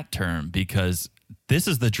in that term, because this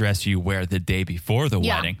is the dress you wear the day before the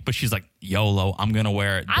wedding. But she's like, YOLO, I'm going to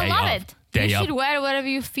wear it day I love of. it. You should wear whatever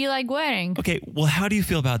you feel like wearing. Okay, well, how do you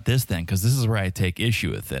feel about this then? Because this is where I take issue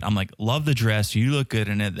with it. I'm like, love the dress. You look good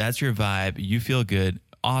in it. That's your vibe. You feel good.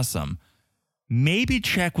 Awesome. Maybe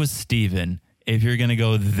check with Steven if you're going to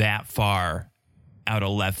go that far out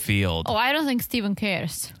of left field. Oh, I don't think Steven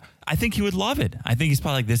cares. I think he would love it. I think he's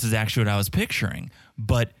probably like, this is actually what I was picturing.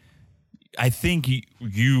 But I think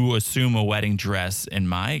you assume a wedding dress, in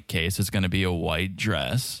my case, is going to be a white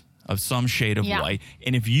dress of some shade of white.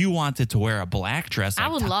 And if you wanted to wear a black dress, like I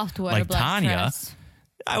would love to wear a black Tanya, dress.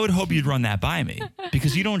 I would hope you'd run that by me,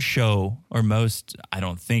 because you don't show, or I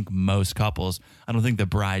don't think most couples, I don't think the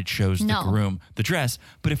bride shows the groom the dress.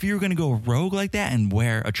 But if you were going to go rogue like that and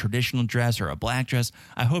wear a traditional dress or a black dress,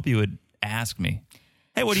 I hope you would ask me,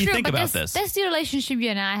 hey, what do you think about this? That's the relationship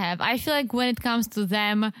you and I have. I feel like when it comes to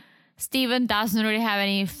them, Steven doesn't really have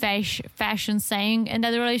any fashion saying in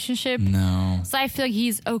that relationship. No. So I feel like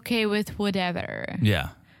he's okay with whatever. Yeah.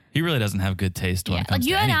 He really doesn't have good taste when it comes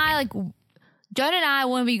to anything. John and I,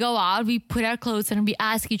 when we go out, we put our clothes on and we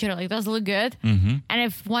ask each other, like, does it look good? Mm-hmm. And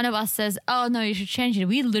if one of us says, oh, no, you should change it,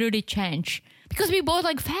 we literally change. Because we both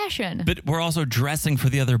like fashion. But we're also dressing for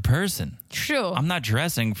the other person. True. I'm not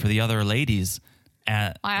dressing for the other ladies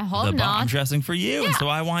at I hope not. I'm dressing for you, and so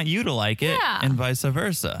I want you to like it, and vice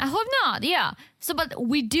versa. I hope not, So, but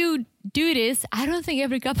we do this. I don't think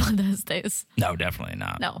every couple does this. No, definitely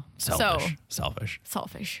not. No. Selfish.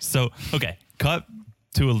 So, okay, cut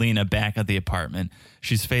to Alina back at the apartment.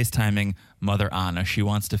 She's FaceTiming Mother Anna. She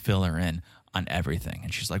wants to fill her in on everything.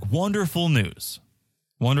 And she's like, wonderful news.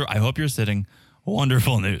 I hope you're sitting.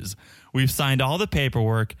 Wonderful news. We've signed all the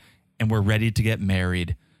paperwork, and we're ready to get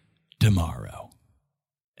married tomorrow.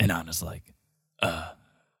 And Anna's like,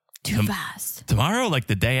 too fast. Tomorrow? Like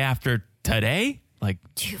the day after today? Like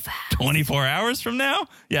too fast. 24 hours from now?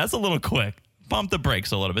 Yeah, that's a little quick. Pump the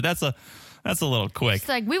brakes a little bit. That's a little quick. It's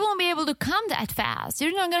like, we won't be able to come that fast.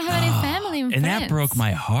 You're not going to have any family and friends. friends. That broke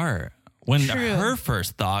my heart. When her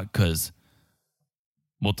first thought, because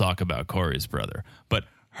we'll talk about Corey's brother, but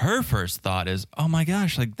her first thought is, oh my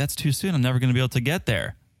gosh, like that's too soon. I'm never going to be able to get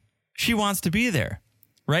there. She wants to be there.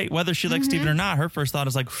 Right? Whether she likes Steven or not, her first thought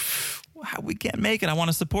is like, we can't make it. I want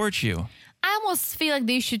to support you. I almost feel like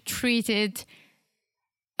they should treat it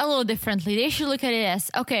a little differently. They should look at it as,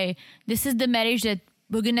 okay, this is the marriage that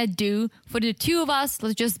we're going to do for the two of us.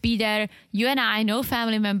 Let's just be there. You and I, no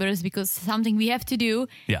family members, because it's something we have to do.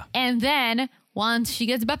 Yeah. And then once she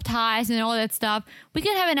gets baptized and all that stuff, we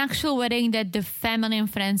can have an actual wedding that the family and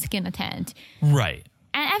friends can attend. Right.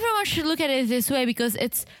 And everyone should look at it this way, because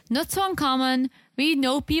it's not so uncommon. We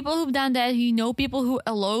know people who've done that. We know people who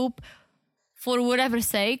elope for whatever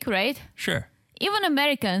sake, right? Sure. Even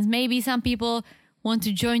Americans, maybe some people want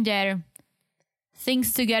to join their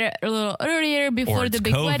things together a little earlier before the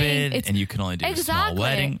big COVID, wedding. And you can only do a small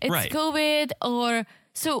wedding. It's COVID,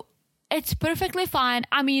 so it's perfectly fine.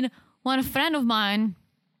 I mean, one friend of mine,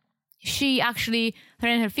 her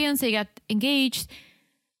and her fiance got engaged.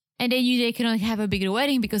 and they knew they cannot have a bigger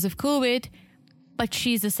wedding because of COVID. But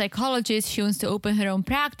she's a psychologist. She wants to open her own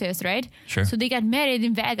practice, right? Sure. So they got married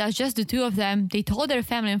in Vegas, just the two of them. They told their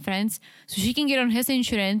family and friends so she can get on his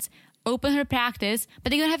insurance, open her practice,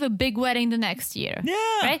 but they're going to have a big wedding the next year. Yeah.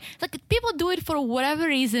 Right? Like, people do it for whatever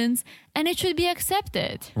reasons, and it should be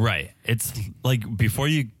accepted. Right. It's like before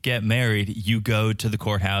you get married, you go to the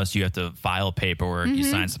courthouse, you have to file paperwork, you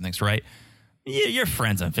sign some things, right? Your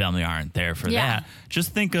friends and family aren't there for that.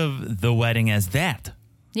 Just think of the wedding as that.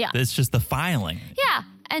 Yeah. It's just the filing. Yeah.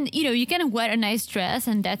 And, you can wear a nice dress,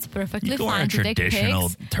 and that's perfectly fine. You can wear a traditional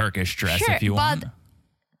Turkish dress if you want. But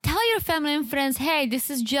tell your family and friends, hey, this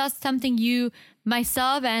is just something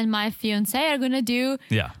myself and my fiance are going to do.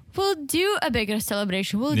 Yeah. We'll do a bigger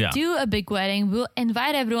celebration. We'll do a big wedding. We'll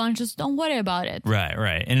invite everyone. Just don't worry about it.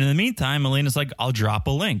 Right. And in the meantime, Alina's like, I'll drop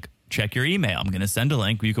a link. Check your email. I'm going to send a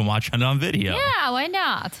link. You can watch it on video. Yeah, why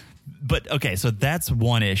not? But, okay, so that's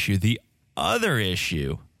one issue. The other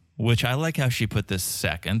issue, which I like how she put this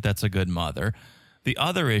second, that's a good mother. The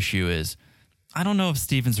other issue is, I don't know if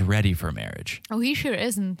Steven's ready for marriage. Oh, he sure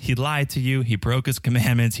isn't. He lied to you. He broke his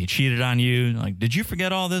commandments. He cheated on you. Like, did you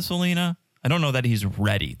forget all this, Alina? I don't know that he's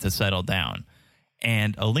ready to settle down.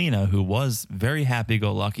 And Alina, who was very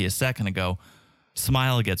happy-go-lucky a second ago,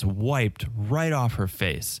 smile gets wiped right off her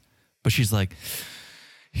face. But she's like,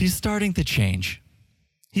 he's starting to change.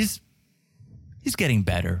 He's getting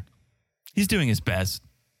better. He's doing his best.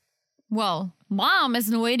 Well, mom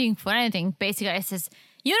isn't waiting for anything. Basically, I says,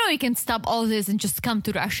 you can stop all this and just come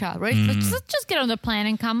to Russia, right? Just get on the plane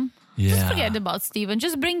and come. Yeah. Just forget about Steven.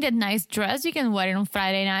 Just bring that nice dress. You can wear it on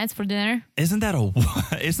Friday nights for dinner. Isn't that a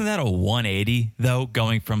 180 though?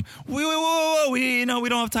 Going from we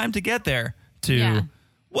don't have time to get there to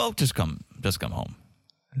well, just come home.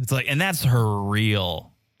 It's like, and that's her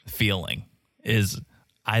real feeling is,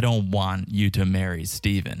 I don't want you to marry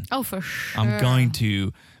Steven. Oh, for sure. I'm going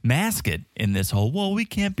to mask it in this whole, well, we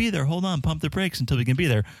can't be there. Hold on, pump the brakes until we can be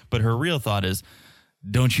there. But her real thought is,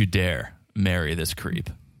 don't you dare marry this creep.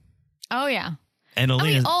 Oh, yeah. And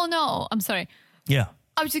Alina, we all know. I'm sorry. Yeah.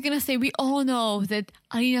 I was just going to say, we all know that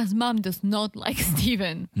Alina's mom does not like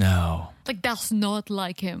Steven. No. Like, does not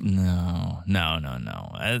like him. No.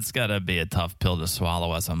 It's got to be a tough pill to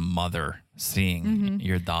swallow as a mother seeing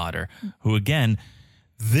your daughter, who, again,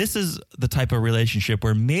 this is the type of relationship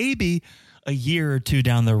where maybe a year or two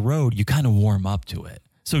down the road, you kind of warm up to it.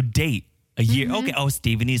 So date a year. Okay,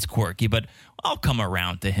 Steven, he's quirky, but I'll come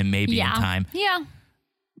around to him maybe in time. Yeah.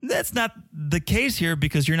 That's not the case here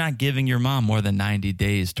because you're not giving your mom more than 90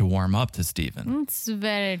 days to warm up to Steven. It's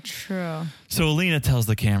very true. So Alina tells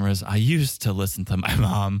the cameras, I used to listen to my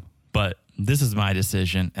mom, but this is my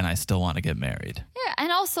decision and I still want to get married. Yeah,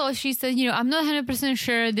 and also she said, I'm not 100%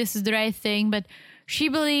 sure this is the right thing, but she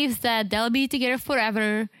believes that they'll be together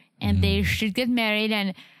forever and they should get married.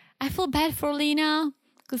 And I feel bad for Lena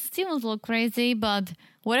because Steven's a little crazy, but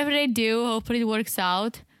whatever they do, hopefully it works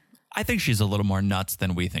out. I think she's a little more nuts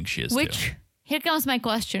than we think she is, too. Here comes my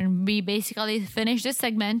question. We basically finished this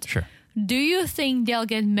segment. Sure. Do you think they'll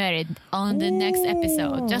get married on the next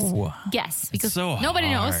episode? Just guess. Because nobody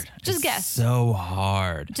knows. Just guess. So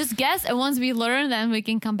hard. Just guess, and once we learn, then we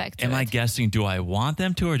can come back to it. Am I guessing, do I want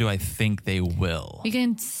them to, or do I think they will? You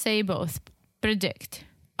can say both. Predict.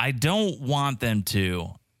 I don't want them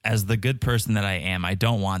to. As the good person that I am, I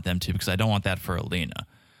don't want them to because I don't want that for Alina.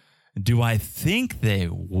 Do I think they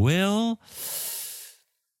will?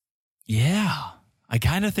 Yeah, I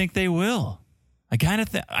kind of think they will.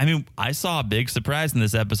 I saw a big surprise in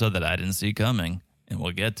this episode that I didn't see coming, and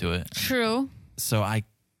we'll get to it. True. And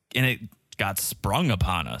it got sprung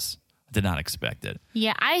upon us. I did not expect it.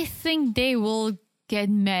 Yeah, I think they will get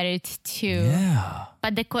married too. Yeah.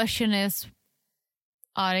 But the question is,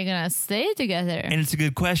 are they going to stay together? And it's a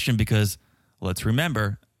good question because let's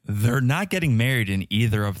remember, they're not getting married in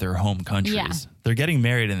either of their home countries. Yeah. They're getting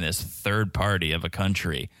married in this third party of a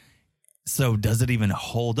country. So does it even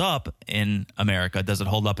hold up in America? Does it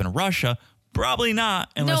hold up in Russia? Probably not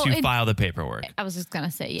unless you file the paperwork. I was just going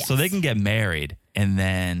to say yes. So they can get married and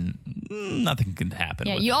then nothing can happen.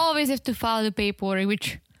 Yeah, you always have to file the paperwork,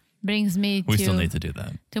 which brings me We still need to do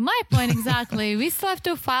that. To my point, exactly. We still have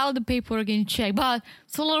to file the paperwork in Czech, but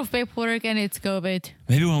it's a lot of paperwork and it's COVID.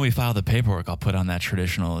 Maybe when we file the paperwork, I'll put on that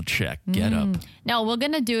traditional Czech get up. No, we're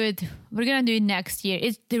going to do it. We're going to do it next year.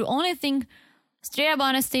 It's the only thing, straight up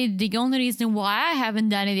honesty, the only reason why I haven't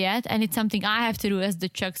done it yet, and it's something I have to do as the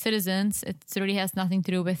Czech citizens. It really has nothing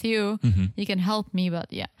to do with you. You can help me,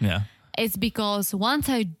 but yeah. Yeah. It's because once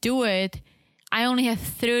I do it, I only have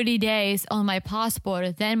 30 days on my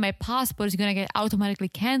passport. Then my passport is going to get automatically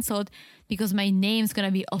canceled because my name's going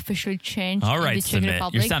to be officially changed. All right,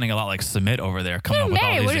 Sumit. You're sounding a lot like Sumit over there, coming up with all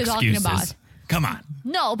these excuses. What are you talking about? Come on.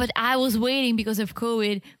 No, but I was waiting because of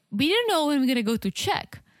COVID. We didn't know when we were going to go to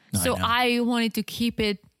Czech. So I wanted to keep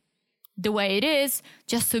it the way it is,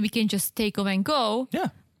 just so we can just take off and go. Yeah.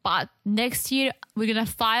 But next year, we're going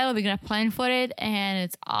to file, we're going to plan for it, and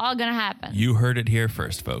it's all going to happen. You heard it here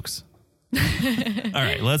first, folks. All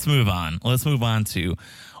right, let's move on. Let's move on to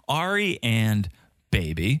Ari and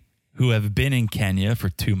Baby, who have been in Kenya for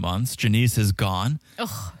 2 months. Janice is gone.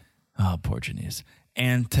 Ugh. Oh, poor Janice.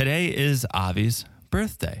 And today is Avi's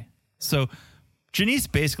birthday. So Janice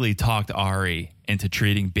basically talked Ari into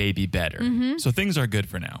treating Baby better. Mm-hmm. So things are good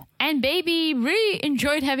for now. And Baby really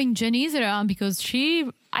enjoyed having Janice around because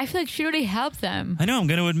I feel like she really helped them. I know, I'm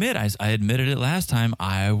going to admit, I admitted it last time.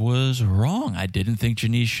 I was wrong. I didn't think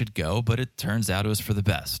Janice should go, but it turns out it was for the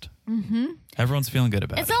best. Mm-hmm. Everyone's feeling good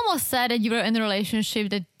about it. It's almost sad that you were in a relationship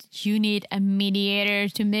that you need a mediator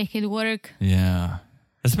to make it work. Yeah.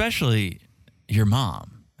 Especially your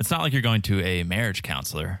mom. It's not like you're going to a marriage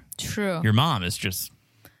counselor. True. Your mom is just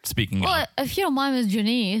speaking Well, up. if your mom is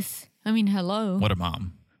Janice, I mean, hello. What a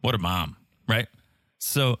mom. What a mom, right?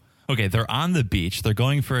 So, okay, they're on the beach. They're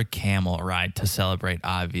going for a camel ride to celebrate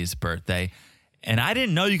Avi's birthday. And I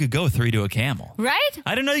didn't know you could go 3 to a camel. Right?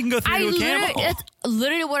 I didn't know you can go 3 to a camel. It's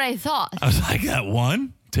literally what I thought. I was like,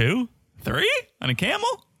 1, 2, 3 on a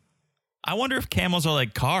camel? I wonder if camels are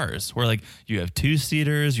like cars where like you have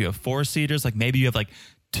 2-seaters, you have 4-seaters. Like maybe you have like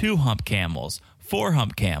 2 hump camels, 4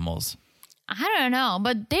 hump camels. I don't know,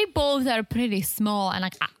 but they both are pretty small and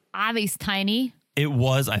like Avi's tiny. It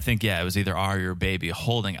was, I think, it was either Ari or Baby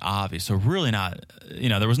holding Avi. So really not,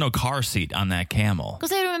 there was no car seat on that camel.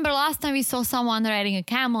 Because I remember last time we saw someone riding a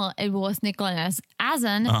camel, it was Nicola and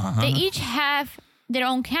Azan. Uh-huh. They each have their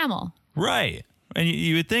own camel. Right. And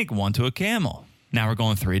you would think 1 to a camel. Now we're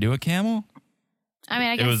going 3 to a camel? I mean,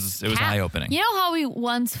 I guess it was eye-opening. You know how we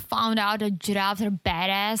once found out that giraffes are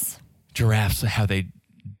badass? Giraffes, how they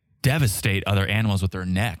devastate other animals with their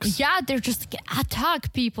necks. Yeah, they're just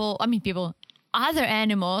attack people. I mean, other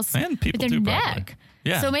animals and people with their too, neck. Probably.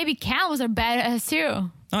 Yeah. So maybe camels are badass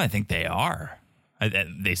too. No, I think they are.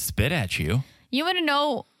 They spit at you. You want to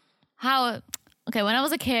know how? Okay, when I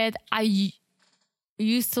was a kid, I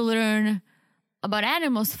used to learn about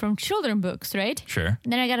animals from children books, right? Sure.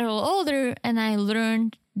 Then I got a little older and I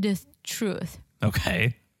learned the truth.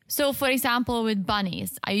 Okay. So, for example, with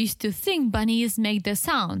bunnies, I used to think bunnies make the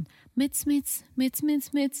sound. Mitz, mitz, mitz, mitz,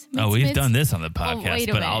 mitz. Oh, we've done this on the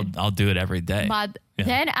podcast, but I'll do it every day. But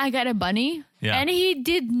then I got a bunny and he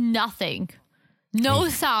did nothing. No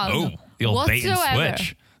sound. Oh, the old bait and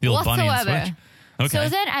switch. The old bunny and switch. Okay. So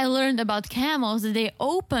then I learned about camels that they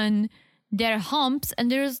open their humps and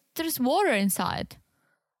there's water inside.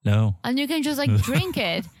 No. And you can just like drink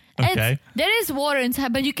it. Okay. There is water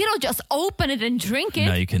inside, but you cannot just open it and drink it.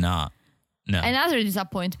 No, you cannot. No. Another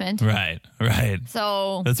disappointment. Right.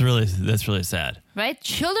 So that's really sad. Right?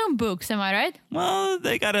 Children books, am I right? Well,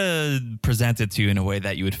 they gotta present it to you in a way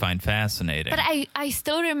that you would find fascinating. But I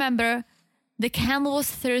still remember the camel was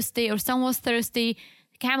thirsty or someone was thirsty.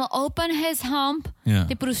 The camel opened his hump. Yeah.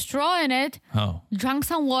 They put a straw in it. Oh. Drank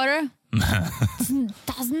some water.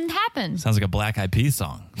 Doesn't happen. Sounds like a Black Eyed Peas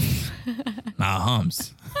song. My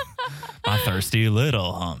humps. My thirsty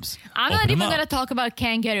little humps. I'm not even going to talk about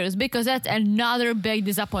kangaroos because that's another big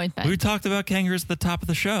disappointment. We talked about kangaroos at the top of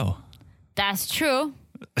the show. That's true.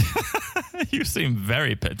 You seem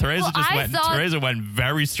very pissed. Teresa went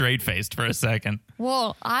very straight-faced for a second.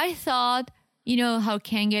 Well, I thought, you know how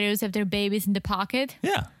kangaroos have their babies in the pocket?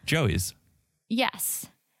 Yeah, Joey's. Yes.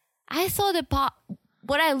 I thought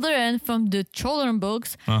what I learned from the children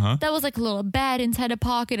books, that was like a little bed inside the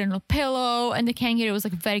pocket and a pillow, and the kangaroo was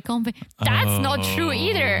like very comfy. That's not true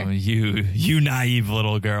either. You naive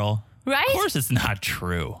little girl. Right? Of course it's not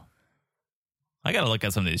true. I got to look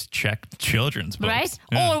at some of these Czech children's books. Right?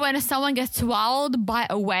 Yeah. Or when someone gets swallowed by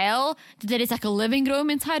a whale, there is like a living room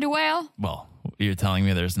inside the whale. Well, you're telling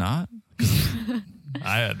me there's not?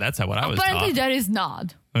 That's what I was taught. Apparently there is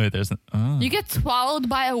not. Wait, there's You get swallowed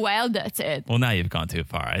by a whale, that's it. Well, now you've gone too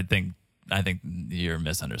far. I think you're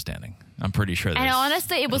misunderstanding. I'm pretty sure there's. And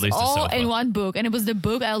honestly, it was all in one book. And it was the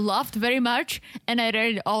book I loved very much. And I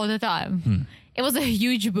read it all the time. It was a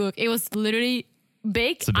huge book. It was literally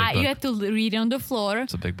big. It's a big book. You had to read it on the floor.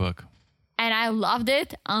 It's a big book. And I loved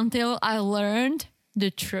it until I learned the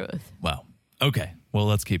truth. Wow. Okay. Well,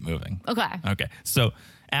 let's keep moving. Okay. So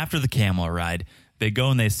after the camel ride, they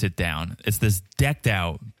go and they sit down. It's this decked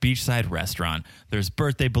out beachside restaurant. There's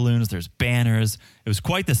birthday balloons. There's banners. It was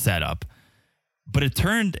quite the setup. But it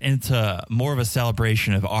turned into more of a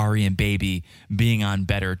celebration of Ari and Baby being on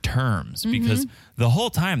better terms because the whole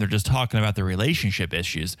time they're just talking about the relationship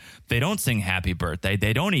issues. They don't sing happy birthday.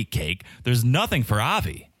 They don't eat cake. There's nothing for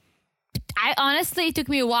Avi. It took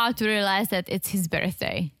me a while to realize that it's his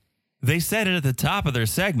birthday. They said it at the top of their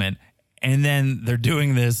segment, and then they're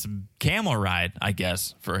doing this camel ride, I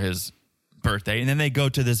guess, for his birthday. And then they go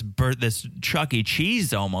to this Chuck E.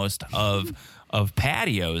 Cheese almost of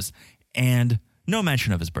patios, and no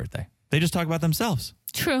mention of his birthday. They just talk about themselves.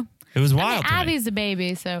 True. It was wild. Abby's a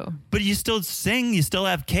baby, so. But you still sing, you still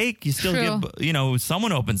have cake, you still give,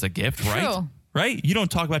 someone opens a gift, right? True. Right? You don't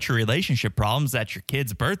talk about your relationship problems at your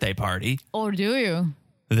kid's birthday party. Or do you?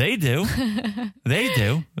 They do. They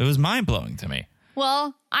do. It was mind-blowing to me.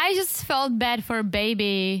 Well, I just felt bad for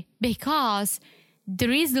Baby because the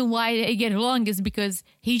reason why they get along is because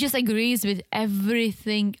he just agrees with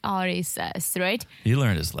everything Ari says, right? He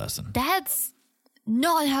learned his lesson. That's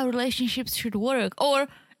not how relationships should work. Or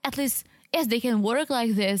at least, yes, they can work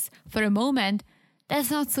like this for a moment. That's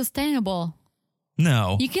not sustainable.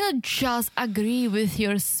 No. You cannot just agree with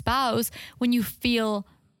your spouse when you feel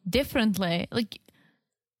differently. Like,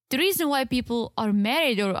 the reason why people are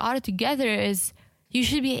married or are together is you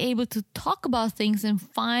should be able to talk about things and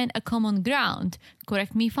find a common ground.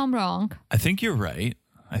 Correct me if I'm wrong. I think you're right.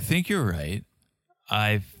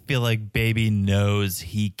 I feel like Baby knows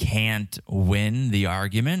he can't win the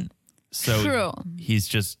argument. So True. He's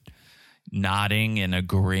just nodding and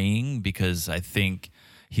agreeing because I think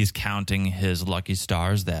he's counting his lucky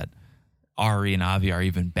stars that Ari and Avi are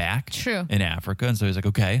even back in Africa. And so he's like,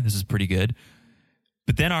 okay, this is pretty good.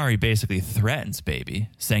 But then Ari basically threatens Baby,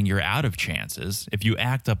 saying you're out of chances. If you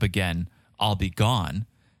act up again, I'll be gone.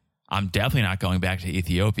 I'm definitely not going back to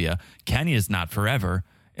Ethiopia. Kenya's not forever.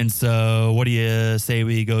 And so what do you say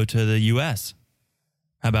we go to the U.S.?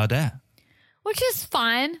 How about that? Which is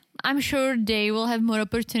fine. I'm sure they will have more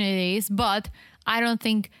opportunities, but I don't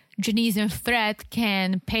think Janice and Fred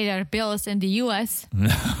can pay their bills in the U.S.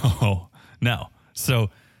 No. So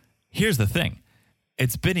here's the thing.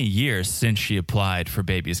 It's been a year since she applied for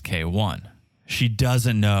Baby's K1. She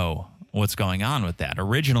doesn't know what's going on with that.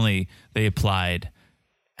 Originally, they applied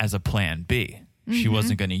as a plan B. She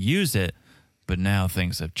wasn't going to use it, but now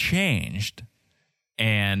things have changed.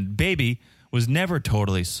 And Baby was never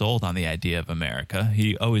totally sold on the idea of America.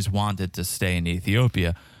 He always wanted to stay in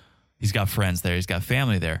Ethiopia. He's got friends there. He's got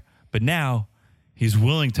family there. But now he's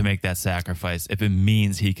willing to make that sacrifice if it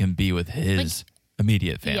means he can be with his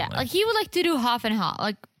immediate family. Yeah, like he would like to do half and half.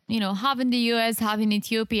 Like, half in the US, half in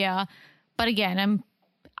Ethiopia. But again,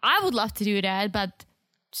 I would love to do that, but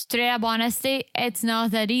straight up honesty, it's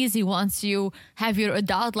not that easy once you have your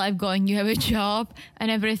adult life going, you have a job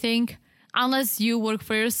and everything. Unless you work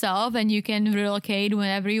for yourself and you can relocate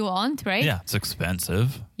whenever you want, right? Yeah, it's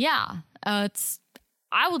expensive. Yeah, I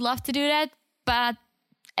would love to do that, but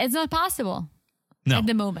it's not possible at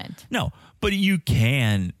the moment. No, but you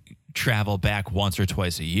can travel back once or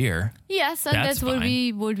twice a year. Yes, and that's what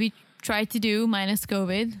we try to do minus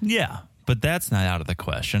COVID. Yeah, but that's not out of the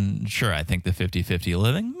question. Sure, I think the 50-50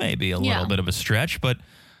 living may be a little bit of a stretch, but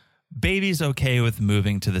Baby's okay with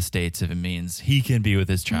moving to the States if it means he can be with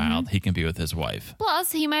his child, he can be with his wife.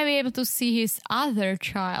 Plus, he might be able to see his other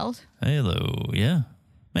child. Hello, yeah,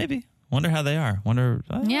 maybe. Wonder how they are.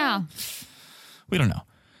 Yeah. We don't know.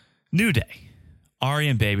 New day. Ari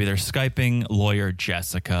and Baby, they're Skyping lawyer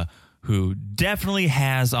Jessica, who definitely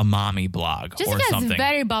has a mommy blog or something. Jessica's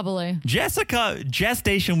very bubbly.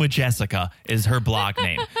 Gestation with Jessica is her blog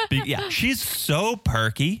name. But yeah, she's so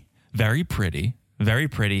perky, very pretty, very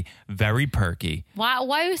perky.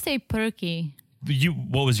 Why you say perky?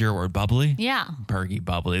 What was your word? Bubbly? Yeah. Perky,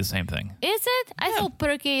 bubbly, the same thing. Is it? I thought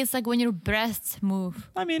perky is like when your breasts move.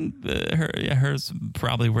 I mean, hers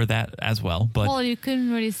probably were that as well. But well, you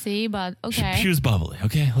couldn't really see, but okay. She was bubbly.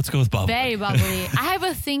 Okay, let's go with bubbly. Very bubbly. I have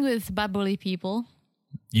a thing with bubbly people.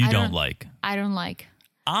 I don't like.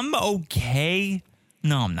 I'm okay.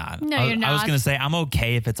 No, I'm not. No, you're not. I was going to say I'm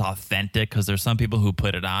okay if it's authentic because there's some people who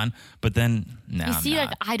put it on, but then no. You see,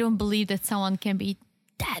 I don't believe that someone can be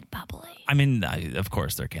that bubbly. I mean, of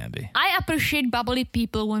course there can be. I appreciate bubbly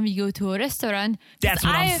people when we go to a restaurant. That's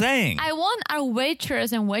what I'm saying. I want our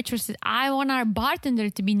waiters and waitresses, I want our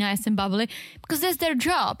bartender to be nice and bubbly because that's their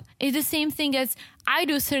job. It's the same thing as I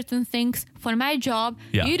do certain things for my job.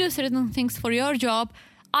 Yeah. You do certain things for your job.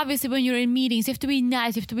 Obviously, when you're in meetings, you have to be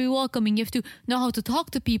nice, you have to be welcoming, you have to know how to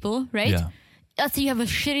talk to people, right? Yeah. Let's say you have a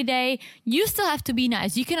shitty day, you still have to be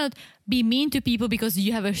nice. You cannot be mean to people because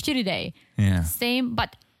you have a shitty day. Yeah. Same,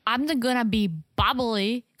 but I'm not gonna be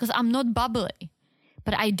bubbly because I'm not bubbly.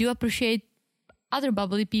 But I do appreciate other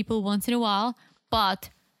bubbly people once in a while. But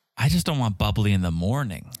I just don't want bubbly in the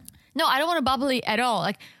morning. No, I don't want a bubbly at all.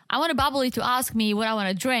 Like, I want a bubbly to ask me what I want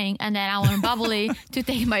to drink, and then I want a bubbly to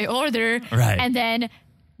take my order. Right. And then,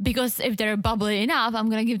 because if they're bubbly enough, I'm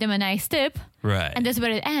going to give them a nice tip. Right. And that's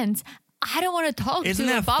where it ends. I don't want to talk Isn't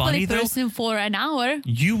to a that bubbly funny, though? person for an hour.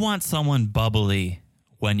 You want someone bubbly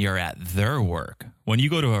when you're at their work. When you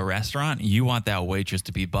go to a restaurant, you want that waitress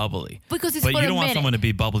to be bubbly. Because it's but for you a don't want minute. someone to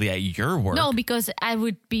be bubbly at your work. No, because I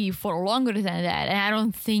would be for longer than that, and I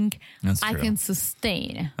don't think That's I true. can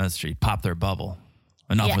sustain. That's true. Pop their bubble.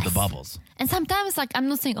 Enough with the Yes. bubbles. And sometimes, like, I'm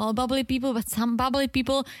not saying all bubbly people, but some bubbly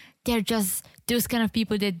people, they're just those kind of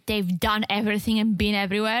people that they've done everything and been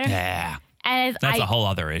everywhere. Yeah. And That's a whole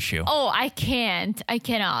other issue. Oh, I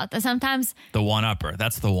cannot. And sometimes, The one-upper.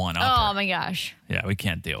 That's the one-upper. oh my gosh. Yeah, we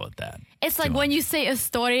can't deal with that. It's like Too when much. you say a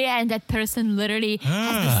story and that person literally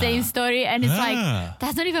has the same story, and it's like,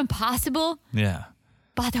 that's not even possible, Yeah.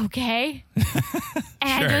 but okay. And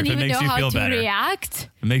I Sure, don't if it even makes know you how feel to better. react.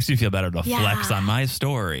 It makes you feel better to Yeah. flex on my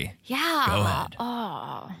story. Yeah. Go ahead.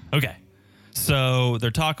 Oh. Okay. So they're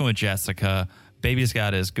talking with Jessica. Baby's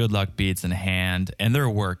got his good luck beads in hand, and they're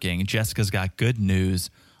working. Jessica's got good news.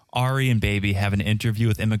 Ari and Baby have an interview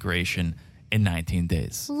with immigration in 19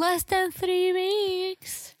 days. Less than 3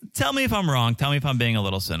 weeks. Tell me if I'm wrong. Tell me if I'm being a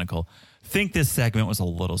little cynical. Think this segment was a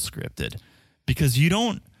little scripted because you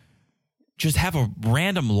don't just have a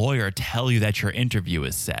random lawyer tell you that your interview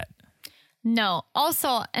is set. No.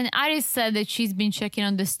 Also, and Ari said that she's been checking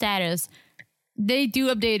on the status. They do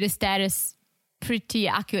update the status pretty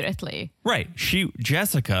accurately. Right.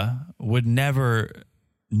 Jessica would never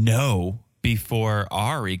know before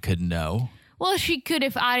Ari could know. Well, she could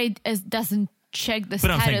if Ari doesn't check the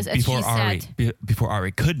But I'm saying status, as before she Ari, said. before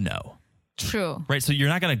Ari could know. True. Right. So you're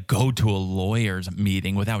not going to go to a lawyer's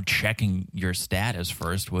meeting without checking your status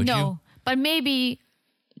first, would you? No, but maybe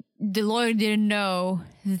the lawyer didn't know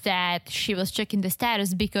that she was checking the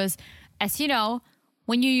status because, as you know,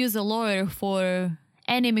 when you use a lawyer for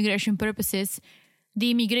any immigration purposes,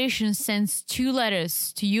 the immigration sends 2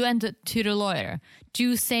 letters to you and to the lawyer,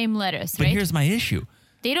 2 same letters, But right? here's my issue.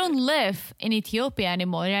 They don't live in Ethiopia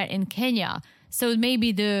anymore, they're in Kenya. So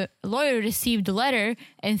maybe the lawyer received the letter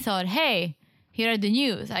and thought, hey, here are the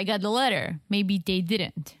news. I got the letter. Maybe they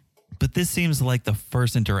didn't. But this seems like the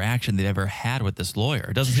first interaction they've ever had with this lawyer.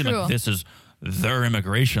 It doesn't seem True. like this is their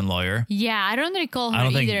immigration lawyer. Yeah, I don't recall her I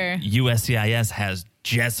don't either. think USCIS has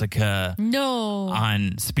Jessica No.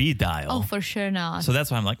 on speed dial. Oh, for sure not. So that's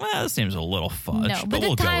why I'm like, well, this seems a little fudge. No, but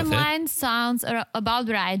we'll the go with it. timeline sounds about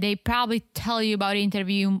right. They probably tell you about the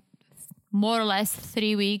interview more or less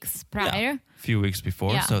 3 weeks prior. Yeah, a few weeks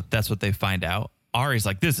before. Yeah. So that's what they find out. Ari's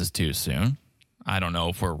like, this is too soon. I don't know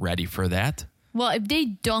if we're ready for that. Well, if they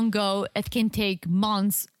don't go, it can take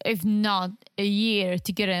months, if not a year,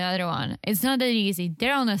 to get another one. It's not that easy.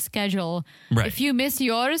 They're on a schedule. Right. If you miss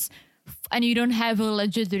yours and you don't have a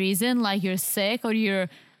legit reason, like you're sick or you're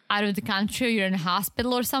out of the country, or you're in a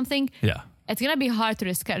hospital or something, Yeah. it's going to be hard to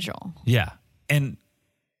reschedule. Yeah. And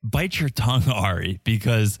bite your tongue, Ari,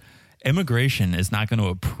 because immigration is not going to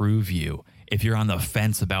approve you if you're on the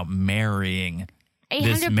fence about marrying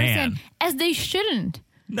this 800%. man. As they shouldn't.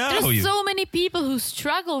 No, There's so many people who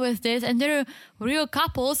struggle with this, and they're real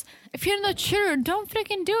couples. If you're not sure, don't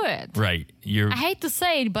freaking do it. Right. You're I hate to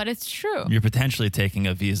say it, but it's true. you're potentially taking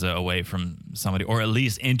a visa away from somebody, or at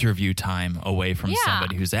least interview time away from Yeah.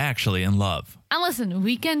 somebody who's actually in love. And listen,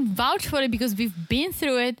 we can vouch for it because we've been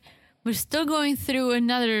through it. We're still going through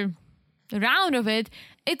another round of it.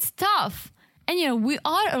 It's tough. And, we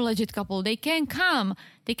are a legit couple. They can come.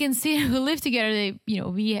 They can see we live together.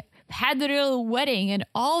 We had the real wedding and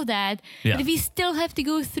all that. Yeah. But we still have to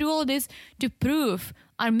go through all this to prove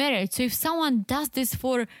our marriage. So if someone does this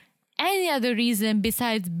for any other reason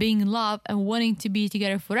besides being in love and wanting to be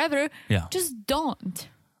together forever, Yeah. just don't.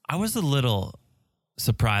 I was a little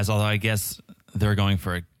surprised, although I guess they're going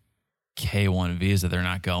for a K1 visa. They're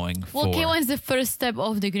not going for... Well, K1 is the first step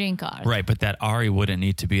of the green card. Right, but that Ari wouldn't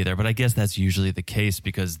need to be there. But I guess that's usually the case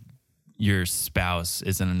because your spouse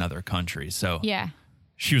is in another country. So Yeah.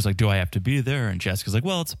 she was like, do I have to be there? And Jessica's like,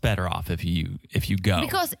 well, it's better off if you go.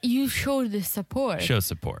 Because you show the support. Show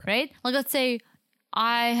support. Right? Like, let's say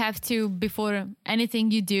I have to, before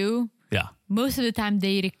anything you do, Yeah. most of the time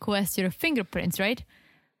they request your fingerprints, right?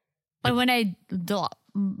 But when the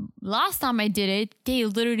last time I did it, they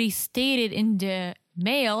literally stated in the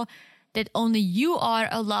mail that only you are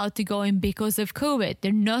allowed to go in because of COVID.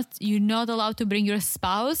 You're not allowed to bring your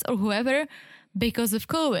spouse or whoever because of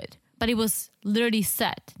COVID. But it was literally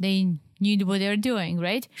set. They knew what they were doing,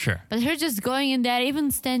 right? Sure. But her just going in there,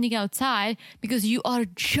 even standing outside, because you are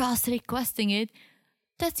just requesting it,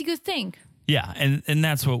 that's a good thing. Yeah, and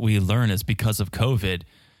that's what we learn is because of COVID,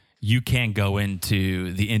 you can't go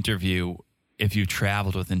into the interview if you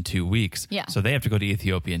traveled within 2 weeks. Yeah. So they have to go to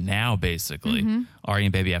Ethiopia now, basically. Ari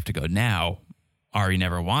and Baby have to go now. Ari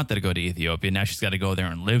never wanted to go to Ethiopia. Now she's got to go there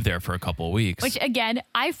and live there for a couple of weeks. Which, again,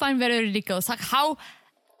 I find very ridiculous. Like how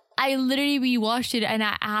I literally rewatched it and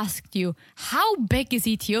I asked you, how big is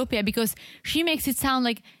Ethiopia? Because she makes it sound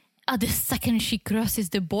like, the second she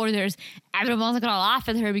crosses the borders, everyone's going to laugh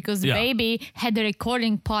at her because Baby had the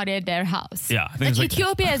recording party at their house. Yeah. I think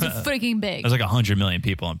Ethiopia is freaking big. There's like 100 million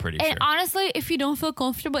people, I'm pretty sure. And honestly, if you don't feel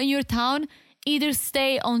comfortable in your town, either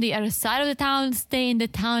stay on the other side of the town, stay in the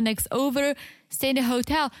town next over, stay in the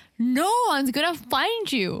hotel. No one's going to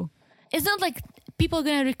find you. It's not like people are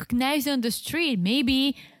going to recognize you on the street.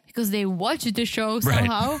 Maybe because they watched the show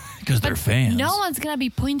somehow. Because they're fans. No one's going to be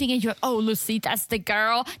pointing at you like, oh, Lucy, that's the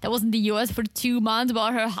girl that was in the US for 2 months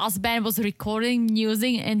while her husband was recording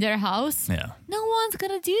music in their house. Yeah. No one's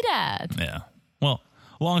going to do that. Yeah. Well,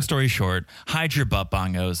 long story short, hide your butt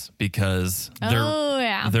bongos because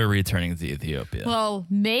they're returning to Ethiopia. Well,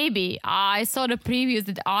 maybe. I saw the previews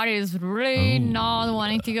that Ari is really not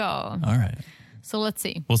wanting to go. All right. So let's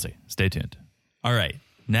see. We'll see. Stay tuned. All right.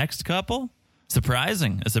 Next couple.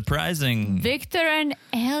 A surprising. Victor and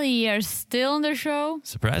Ellie are still on the show.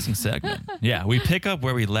 Surprising segment. Yeah, we pick up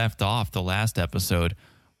where we left off the last episode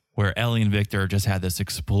where Ellie and Victor just had this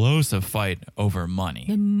explosive fight over money.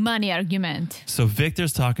 The money argument. So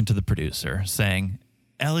Victor's talking to the producer saying,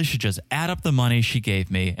 Ellie should just add up the money she gave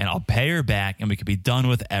me and I'll pay her back and we could be done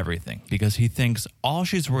with everything because he thinks all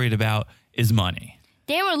she's worried about is money.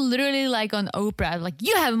 They were literally like on Oprah, like,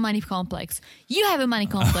 you have a money complex. You have a money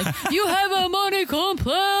complex. You have a money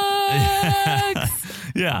complex.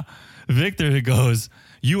 Yeah. Victor goes,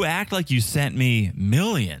 you act like you sent me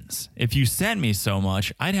millions. If you sent me so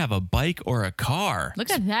much, I'd have a bike or a car. Look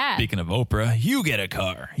at that. Speaking of Oprah, you get a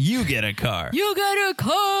car. You get a car. You get a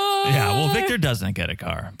car. Yeah, well, Victor doesn't get a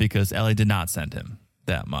car because Ellie did not send him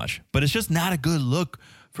that much. But it's just not a good look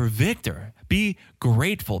for Victor. Be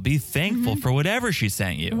grateful. Be thankful for whatever she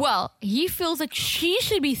sent you. Well, he feels like she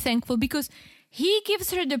should be thankful because he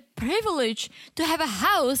gives her the privilege to have a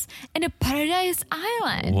house in a paradise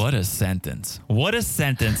island. What a sentence. What a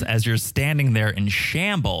sentence as you're standing there in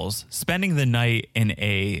shambles, spending the night in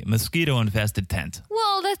a mosquito-infested tent.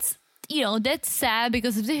 Well, that's sad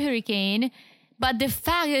because of the hurricane. But the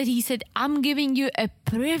fact that he said, I'm giving you a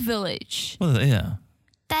privilege. Well, yeah.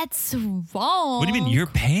 That's wrong. What do you mean? You're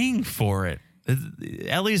paying for it.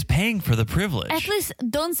 Ellie's paying for the privilege. At least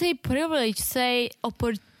don't say privilege. Say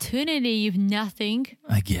opportunity, if nothing.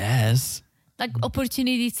 I guess. Like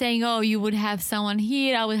opportunity saying, oh, you would have someone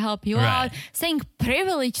here. I would help you out. Saying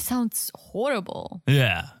privilege sounds horrible.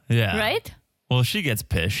 Yeah. Right? Well, she gets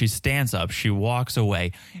pissed. She stands up. She walks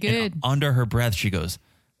away. Good. And under her breath, she goes,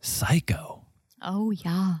 psycho. Oh,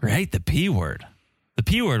 yeah. Right? The P word. The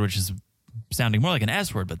P word, which is sounding more like an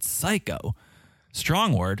S word, but psycho.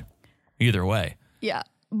 Strong word. Either way. Yeah.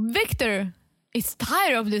 Victor is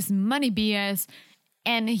tired of this money BS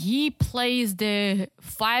and he plays the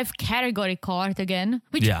 5 category card again.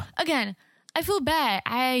 Which, again, I feel bad.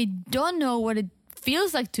 I don't know what it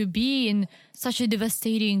feels like to be in such a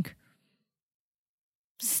devastating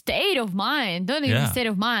state of mind. Not even state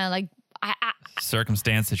of mind. Like,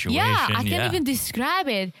 circumstance, situation. Yeah, I can't even describe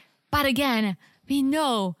it. But again, we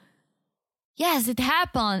know, yes, it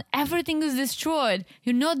happened. Everything is destroyed.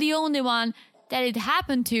 You're not the only one that it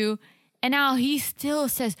happened to. And now he still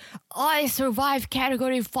says, I survived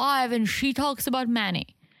category 5 and she talks about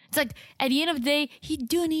money. It's like, at the end of the day, you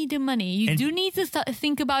do need the money. You do need to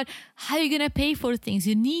think about how you're going to pay for things.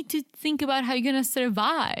 You need to think about how you're going to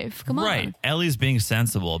survive. Come on. Right. Ellie's being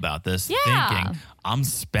sensible about this, thinking, I'm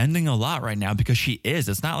spending a lot right now because she is.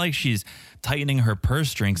 It's not like she's tightening her purse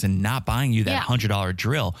strings and not buying you that $100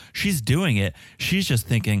 drill. She's doing it. She's just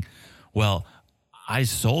thinking, well, I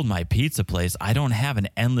sold my pizza place. I don't have an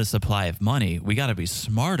endless supply of money. We got to be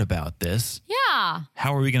smart about this. Yeah.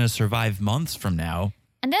 How are we going to survive months from now?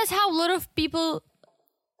 And that's how a lot of people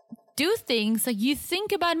do things. Like, you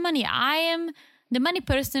think about money. I am the money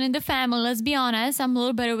person in the family. Let's be honest. I'm a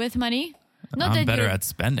little better with money. I'm better at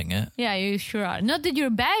spending it. Yeah, you sure are. Not that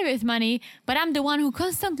you're bad with money, but I'm the one who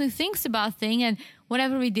constantly thinks about things. And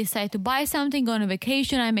whenever we decide to buy something, go on a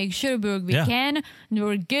vacation, I make sure we can, and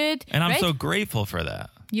we're good. And I'm so grateful for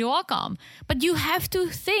that. You're welcome. But you have to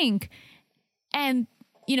think. And,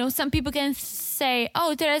 you know, some people can say,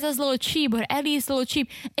 oh, Teresa's a little cheap or Ellie is a little cheap.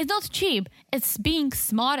 It's not cheap. It's being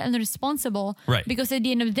smart and responsible. Right. Because at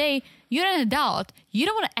the end of the day, you're an adult. You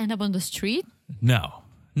don't want to end up on the street.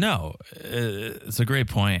 No, it's a great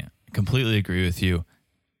point. Completely agree with you.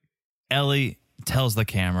 Ellie tells the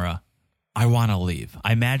camera, I want to leave.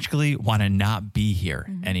 I magically want to not be here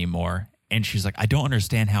anymore. And she's like, I don't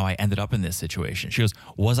understand how I ended up in this situation. She goes,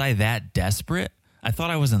 was I that desperate? I thought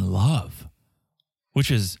I was in love,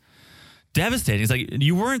 which is devastating. It's like,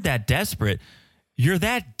 you weren't that desperate. You're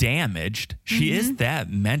that damaged. She is that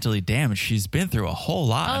mentally damaged. She's been through a whole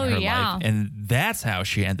lot in her life. And that's how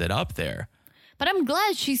she ended up there. But I'm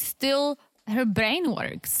glad her brain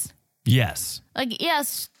works. Yes. Like,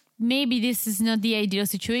 yes, maybe this is not the ideal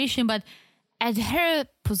situation, but at her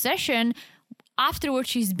possession, after what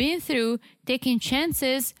she's been through, taking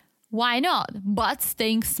chances, why not? But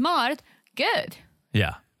staying smart, good.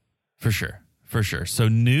 Yeah, for sure. For sure. So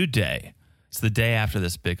new day. It's the day after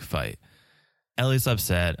this big fight. Ellie's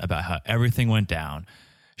upset about how everything went down.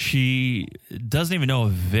 She doesn't even know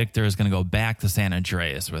if Victor is going to go back to San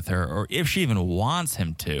Andreas with her or if she even wants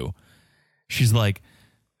him to. She's like,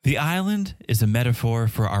 the island is a metaphor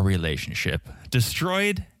for our relationship,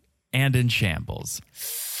 destroyed and in shambles.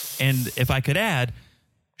 And if I could add,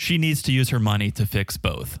 she needs to use her money to fix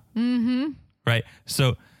both. Right?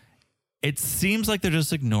 So it seems like they're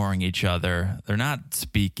just ignoring each other. They're not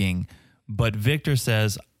speaking. But Victor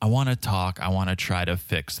says, I want to talk. I want to try to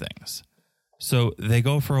fix things. So they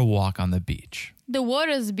go for a walk on the beach. The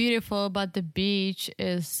water is beautiful, but the beach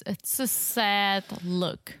it's a sad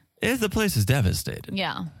look. The place is devastated.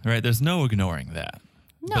 Yeah. Right? There's no ignoring that.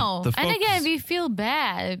 No. And again, we feel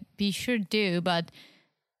bad. We sure do. But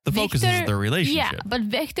the focus is the relationship. Yeah, but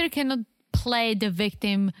Victor cannot play the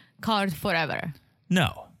victim card forever.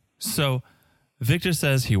 No. So Victor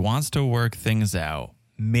says he wants to work things out.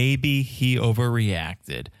 Maybe he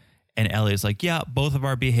overreacted. And Ellie's like, yeah, both of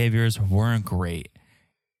our behaviors weren't great.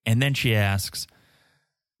 And then she asks,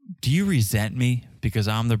 do you resent me because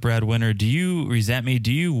I'm the breadwinner? Do you resent me?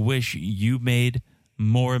 Do you wish you made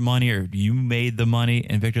more money or you made the money?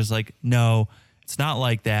 And Victor's like, no, it's not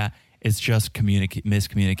like that. It's just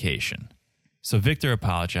miscommunication. So Victor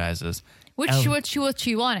apologizes. Which what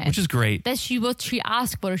she wanted. Which is great. That's what she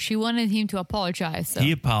asked for. She wanted him to apologize. So.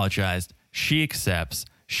 He apologized. She accepts.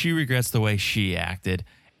 She regrets the way she acted.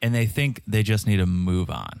 And they think they just need to move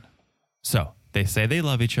on. So they say they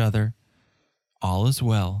love each other. All is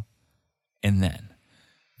well. And then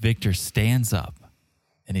Victor stands up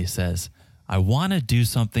and he says, I want to do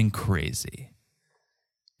something crazy.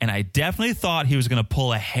 And I definitely thought he was going to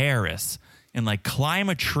pull a Harris and like climb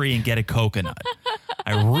a tree and get a coconut.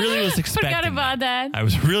 I really was expecting Forgot about that. I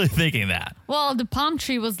was really thinking that. Well, the palm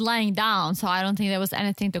tree was lying down, so I don't think there was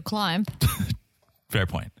anything to climb. Fair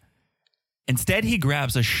point. Instead, he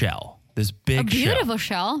grabs a shell, this big shell. A beautiful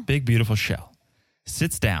shell. Big, beautiful shell.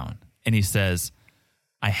 Sits down and he says,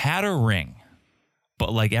 I had a ring,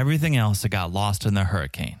 but like everything else, it got lost in the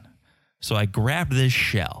hurricane. So I grabbed this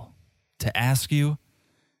shell to ask you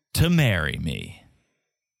to marry me.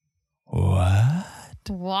 What?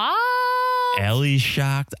 What? Ellie's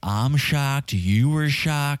shocked. I'm shocked. You were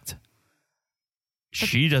shocked.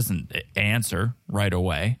 She doesn't answer right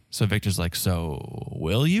away. So Victor's like, so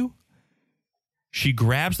will you? She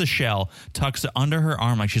grabs the shell, tucks it under her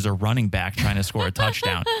arm like she's a running back trying to score a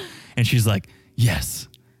touchdown. And she's like, yes,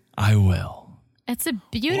 I will. It's a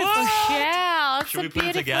beautiful shell. Should we put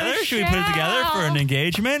it together? Should we put it together for an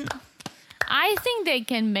engagement? I think they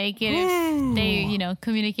can make it if they,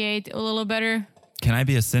 communicate a little better. Can I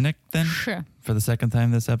be a cynic then? Sure. For the second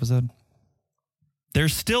time this episode?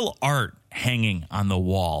 There's still art hanging on the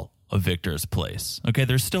wall of Victor's place. Okay,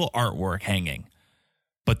 there's still artwork hanging.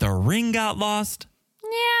 But the ring got lost?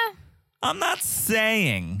 Yeah. I'm not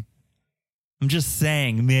saying. I'm just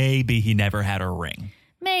saying maybe he never had a ring.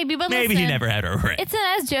 Maybe, but maybe he never had a ring. It's a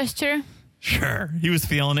nice gesture. Sure. He was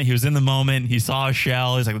feeling it. He was in the moment. He saw a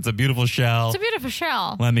shell. He's like, it's a beautiful shell. It's a beautiful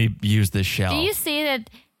shell. Let me use this shell. Do you see that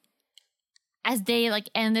as they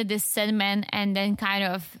ended this segment and then kind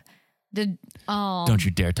of the... Don't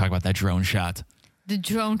you dare talk about that drone shot. The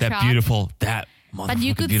drone shot. That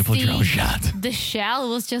beautiful drone shot. The shell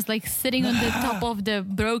was just sitting on the top of the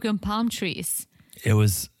broken palm trees. It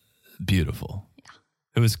was beautiful. Yeah.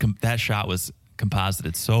 It was that shot was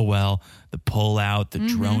composited so well. The pull out, the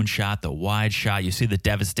drone shot, the wide shot. You see the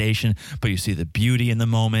devastation, but you see the beauty in the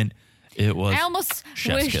moment. It was. I almost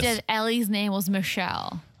wish that Ellie's name was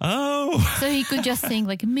Michelle. Oh. So he could just sing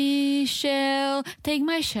Michelle, take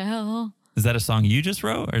my shell. Is that a song you just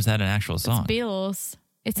wrote, or is that an actual song? It's Beatles.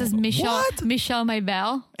 It says Michelle, Michelle, my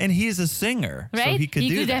belle. And he's a singer, right? So he could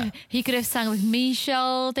do that. He could have sung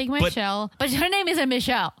Michelle, take my shell. But her name isn't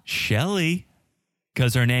Michelle. Shelley,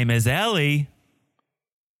 because her name is Ellie.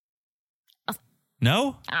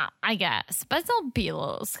 No? I guess. But it's all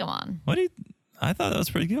Beatles. Come on. I thought that was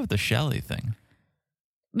pretty good with the Shelley thing.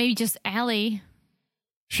 Maybe just Ellie.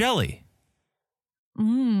 Shelly.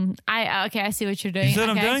 I see what you're doing. You see what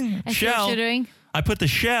I'm doing? I see what you're doing. I put the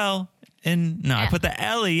shell in. No, I put the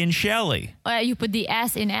Ellie in Shelly. You put the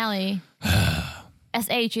S in Ellie.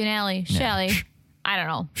 SH in Ellie. Shelly. I don't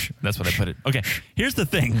know. That's what I put it. Okay, here's the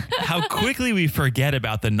thing. How quickly we forget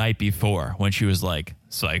about the night before when she was like,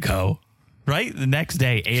 psycho. Right? The next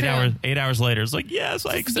day, 8 hours later, it's like, yes,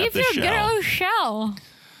 I accept the shell. Give your girl a shell.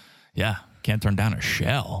 Yeah, can't turn down a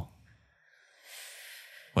shell.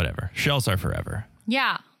 Whatever. Shells are forever.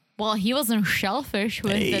 Yeah. Well, he wasn't shellfish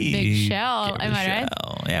with that big shell. Am I right?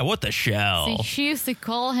 Yeah, what the shell? See, she used to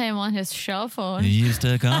call him on his shell phone. He used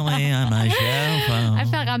to call me on my shell phone. I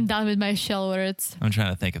feel like I'm done with my shell words. I'm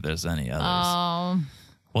trying to think if there's any others.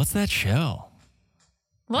 What's that shell?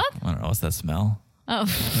 What? I don't know. What's that smell? Oh.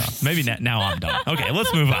 No, maybe now I'm done. Okay,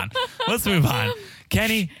 let's move on.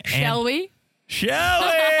 Kenny. Shall we?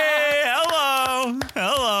 Shelly!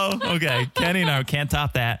 Hello. Okay, Kenny and I can't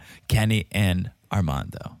top that. Kenny and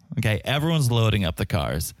Armando. Okay, everyone's loading up the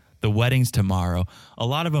cars. The wedding's tomorrow. A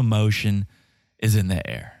lot of emotion is in the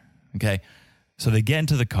air. Okay, so they get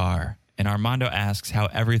into the car, and Armando asks how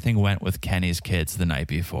everything went with Kenny's kids the night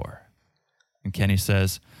before. And Kenny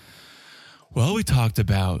says, well, we talked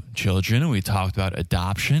about children, and we talked about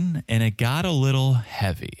adoption, and it got a little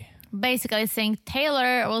heavy. Basically saying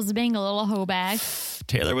Taylor was being a little hoe bag.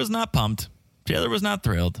 Taylor was not pumped. Taylor was not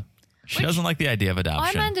thrilled. She doesn't like the idea of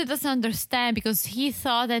adoption. Armando doesn't understand because he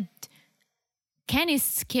thought that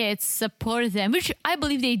Kenny's kids support them, which I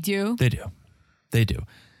believe they do. They do.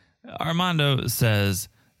 Armando says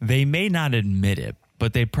they may not admit it,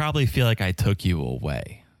 but they probably feel like I took you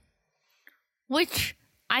away. Which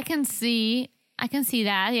I can see. I can see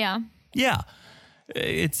that, yeah. Yeah.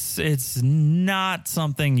 It's not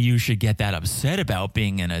something you should get that upset about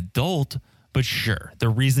being an adult, but sure, the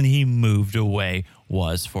reason he moved away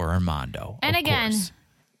was for Armando. And again,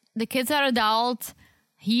 the kids are adult.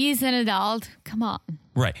 He's an adult. Come on.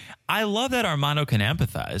 Right. I love that Armando can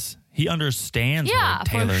empathize. He understands where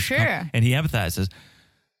Taylor's for sure. and he empathizes.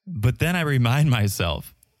 But then I remind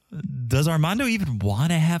myself, does Armando even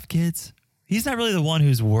want to have kids? He's not really the one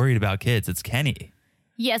who's worried about kids. It's Kenny.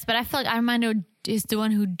 Yes, but I feel like Armando is the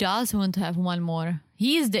one who does want to have one more.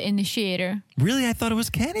 He's the initiator. Really? I thought it was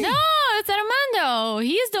Kenny. No, it's Armando.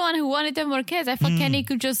 He's the one who wanted to have more kids. I thought Kenny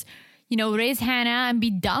could just, raise Hannah and be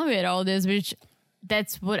done with all this, which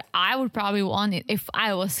that's what I would probably want if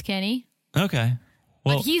I was Kenny. Okay.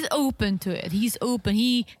 Well, but he's open to it. He's open.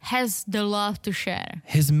 He has the love to share.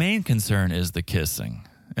 His main concern is the kissing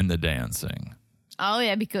and the dancing. Oh,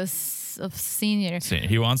 yeah, because of Senior.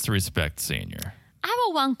 He wants to respect Senior. I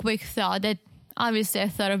have one quick thought that obviously I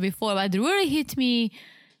thought of before, but it really hit me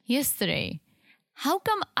yesterday. How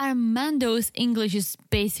come Armando's English is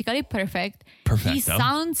basically perfect? Perfecto. He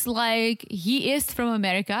sounds like he is from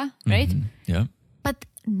America, right? Mm-hmm. Yeah. But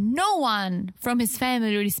no one from his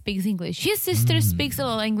family really speaks English. His sister speaks a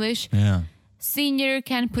little English. Yeah. Senior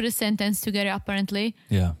can put a sentence together, apparently.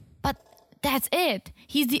 Yeah. But that's it.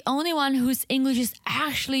 He's the only one whose English is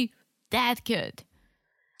actually that good.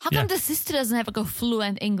 How come the sister doesn't have a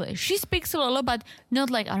fluent English? She speaks a little, but not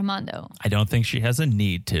like Armando. I don't think she has a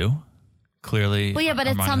need to. Clearly, but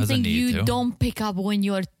it's something you don't pick up when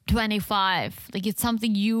you're 25. Like, it's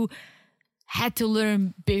something you had to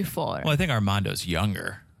learn before. Well, I think Armando's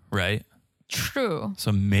younger, right? True.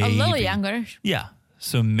 So maybe... a little younger. Yeah.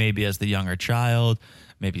 So maybe as the younger child,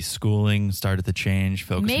 maybe schooling started to change,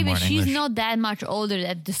 focusing more on English. Maybe she's not that much older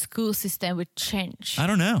that the school system would change. I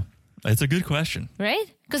don't know. It's a good question.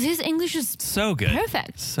 Right? Because his English is so good.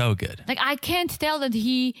 Perfect. So good. Like, I can't tell that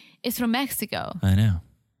he is from Mexico. I know.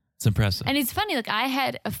 It's impressive. And it's funny, like, I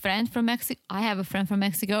have a friend from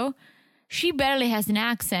Mexico. She barely has an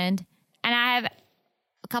accent. And I have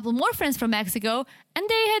a couple more friends from Mexico. And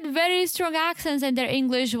they had very strong accents. And their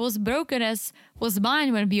English was broken as was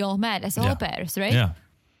mine when we all met as au pairs, right? Yeah.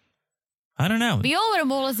 I don't know. We all were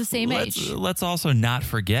more or less the same age. Let's also not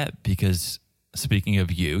forget, because... speaking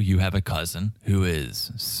of you have a cousin who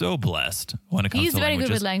is so blessed when it comes to languages. He's very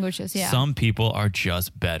good with languages, yeah. Some people are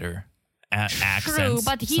just better at accents. True,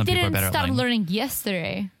 but he didn't start learning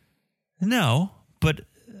yesterday. No, but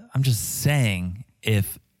I'm just saying,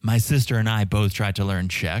 if my sister and I both tried to learn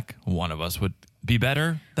Czech, one of us would be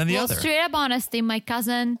better than the other. Straight up honesty, my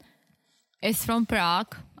cousin is from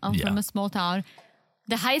Prague. I'm from a small town.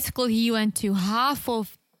 The high school he went to, half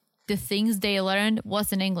of the things they learned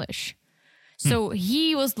was in English. So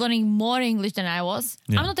he was learning more English than I was.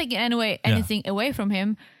 Yeah. I'm not taking anything away from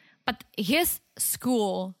him, but his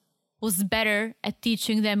school was better at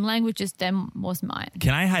teaching them languages than was mine.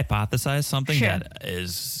 Can I hypothesize something that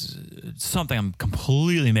is something I'm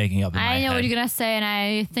completely making up in my head? I know what you're going to say, and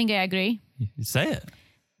I think I agree. Say it.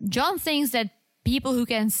 John thinks that people who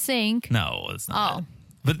can sing... No, it's not. Oh.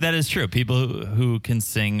 But that is true. People who can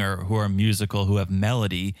sing or who are musical, who have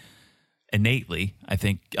melody innately, I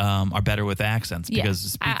think, are better with accents because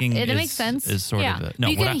speaking makes sense. Is sort of a... No,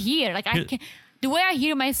 you can hear. Like, I can... The way I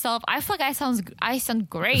hear myself, I feel like I sound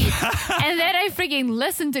great. And then I freaking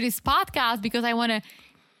listen to this podcast because I want to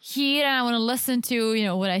hear and I want to listen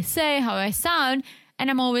to, what I say, how I sound. And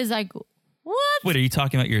I'm always like, what? Wait, are you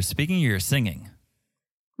talking about your speaking or your singing?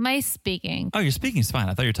 My speaking. Oh, your speaking's fine.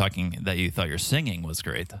 I thought you were talking that you thought your singing was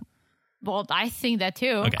great. Well, I think that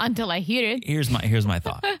too, until I hear it. Here's my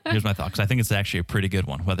thought. Here's my thought, because I think it's actually a pretty good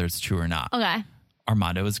one, whether it's true or not. Okay.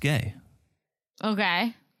 Armando is gay.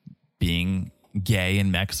 Okay. Being gay in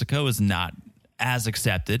Mexico is not as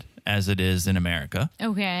accepted as it is in America.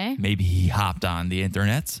 Okay. Maybe he hopped on the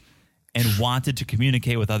internet and wanted to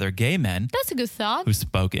communicate with other gay men. That's a good thought. Who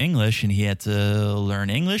spoke English, and he had to learn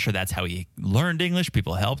English, or that's how he learned English.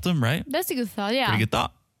 People helped him, right? That's a good thought, yeah. Pretty good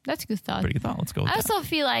thought. That's a good thought. Pretty good thought. Let's go with that. I also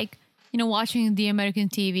feel like, watching the American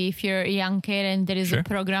TV, if you're a young kid and there is a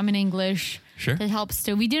program in English that helps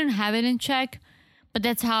too. We didn't have it in Czech, but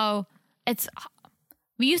that's how it's...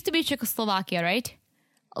 We used to be Czechoslovakia, right?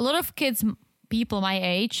 A lot of kids, people my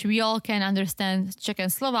age, we all can understand Czech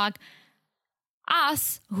and Slovak.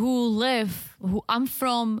 Us I'm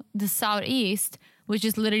from the southeast, which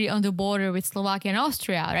is literally on the border with Slovakia and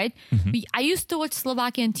Austria, right? Mm-hmm. I used to watch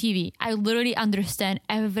Slovakian TV. I literally understand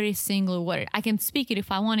every single word. I can speak it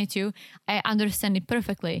if I wanted to. I understand it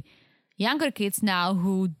perfectly. Younger kids now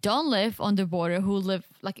who don't live on the border, who live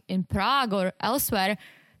like in Prague or elsewhere,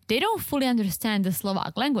 they don't fully understand the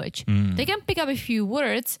Slovak language. They can pick up a few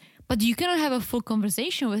words, but you cannot have a full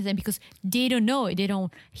conversation with them because they don't know it. They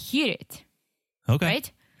don't hear it. Okay.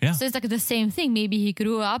 Right? Yeah. So it's like the same thing. Maybe he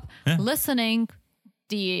grew up listening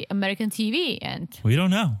the American TV and... We don't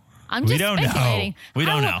know. I'm just speculating. We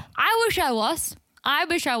don't know. I wish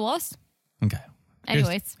I was. Okay.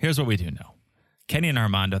 Anyways. Here's what we do know. Kenny and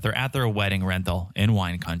Armando, they're at their wedding rental in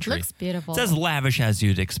wine country. Looks beautiful. It's as lavish as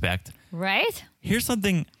you'd expect. Right? Here's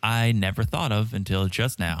something I never thought of until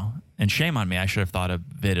just now. And shame on me, I should have thought of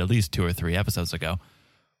it at least 2 or 3 episodes ago.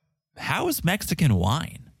 How is Mexican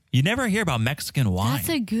wine? You never hear about Mexican wine. That's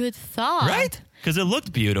a good thought. Right? Because it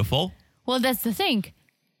looked beautiful. Well, that's the thing.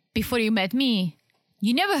 Before you met me,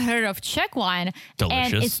 you never heard of Czech wine.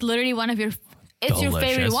 Delicious. And it's literally one of your... It's your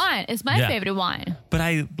favorite wine. It's my favorite wine. But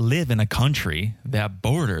I live in a country that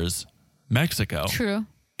borders Mexico. True.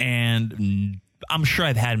 And I'm sure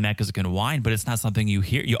I've had Mexican wine, but it's not something you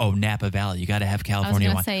hear. Napa Valley. You got to have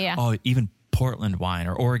California wine. Say, yeah. Oh, even Portland wine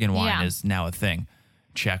or Oregon wine is now a thing.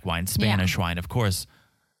 Czech wine, Spanish wine, of course,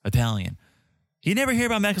 Italian. You never hear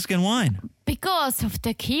about Mexican wine. Because of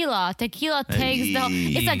tequila. Tequila takes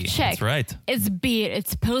it's like Czech. That's right. It's beer.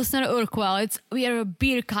 It's Pilsner Urquell. We are a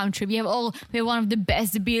beer country. We have one of the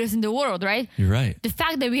best beers in the world, right? You're right. The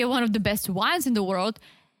fact that we have one of the best wines in the world,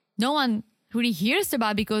 no one really hears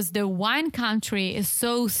about because the wine country is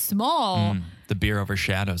so small. The beer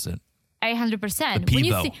overshadows it.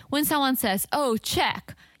 100%. When someone says, "Oh,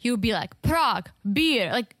 Czech," you'll be like, "Prague,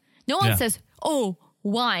 beer." Like no one says, "Oh,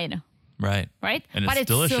 wine." Right. And but it's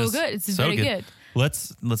delicious. So good. It's very good.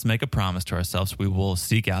 Let's make a promise to ourselves. We will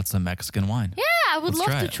seek out some Mexican wine. Yeah, I would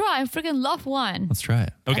love to try. I freaking love wine. Let's try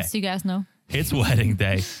it. Okay. As you guys know. It's wedding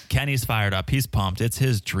day. Kenny's fired up. He's pumped. It's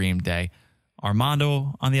his dream day.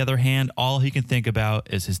 Armando, on the other hand, all he can think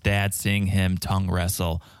about is his dad seeing him tongue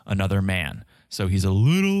wrestle another man. So he's a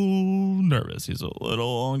little nervous. He's a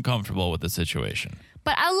little uncomfortable with the situation.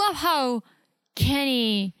 But I love how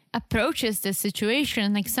Kenny approaches this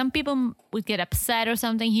situation. Like some people would get upset or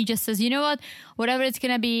something. He just says, you know what, whatever it's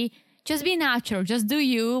gonna be, just be natural. Just do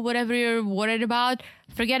you. Whatever you're worried about,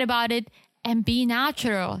 forget about it and be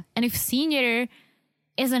natural. And if Senior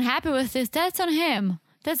isn't happy with this, that's on him.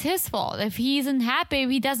 That's his fault. If he isn't happy,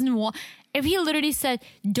 if he literally said,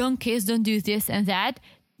 don't kiss, don't do this and that,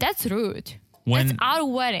 that's rude. That's our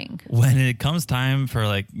wedding. When it comes time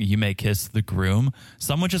for you may kiss the groom,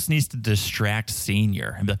 someone just needs to distract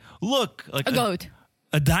Senior and be like, look, like a goat.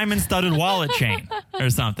 A diamond-studded wallet chain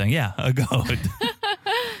or something. Yeah, a goat.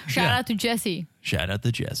 Shout out to Jesse. Shout out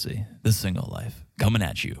to Jesse. The Single Life. Coming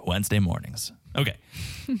at you Wednesday mornings. Okay.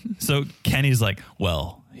 So Kenny's like,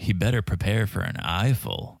 well, he better prepare for an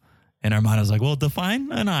eyeful. And Armando's like, well,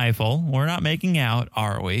 define an eyeful. We're not making out,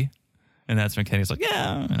 are we? And that's when Kenny's like,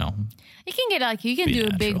 yeah, You can get you can do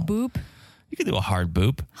natural. A big boop. You can do a hard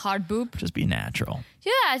boop. Hard boop. Just be natural.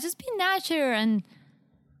 Yeah, just be natural. And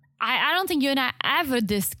I don't think you and I ever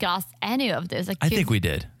discussed any of this. Like, I think we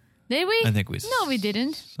did. Did we? I think we. No, we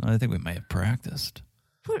didn't. I think we may have practiced.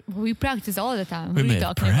 We practice all the time. We what are may you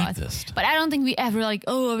have talking practiced. about? But I don't think we ever like,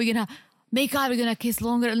 oh, are we gonna make out? We're gonna kiss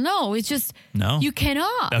longer? No, it's just No. You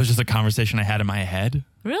cannot. That was just a conversation I had in my head.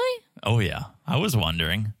 Really? Oh yeah, I was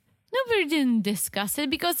wondering. No, we didn't discuss it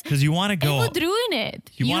because you want to go. It would ruin it.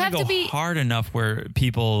 You want have to go be hard enough where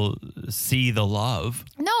people see the love.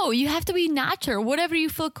 No, you have to be natural. Whatever you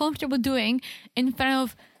feel comfortable doing in front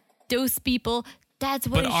of those people, that's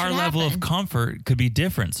what. But our level of comfort could be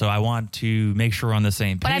different. So I want to make sure we're on the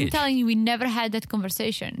same page. But I'm telling you, we never had that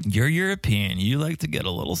conversation. You're European. You like to get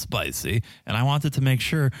a little spicy. And I wanted to make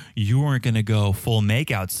sure you weren't going to go full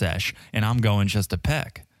makeout sesh and I'm going just a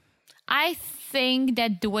peck. I think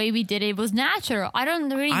that the way we did it was natural. I don't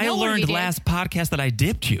really know. I learned last podcast that I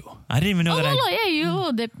dipped you. I didn't even know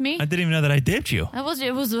you dipped me. I didn't even know that I dipped you.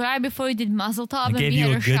 It was right before we did muzzle top. I gave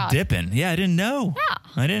you a good dipping. Yeah, I didn't know. Yeah.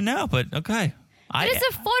 I didn't know, but okay. There's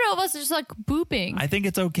a photo of us just like booping. I think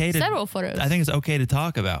it's okay to several photos. I think it's okay to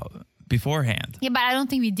talk about beforehand. Yeah, but I don't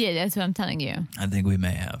think we did. That's what I'm telling you. I think we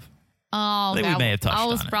may have. Oh, I think we may have touched on it.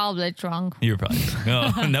 I was probably drunk. You were probably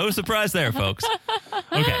drunk. Oh, no surprise there, folks.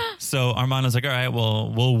 Okay, so Armando's like, all right,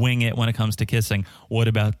 well, we'll wing it when it comes to kissing. What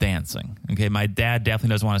about dancing? Okay, my dad definitely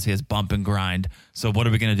doesn't want to see us bump and grind. So what are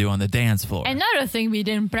we going to do on the dance floor? Another thing we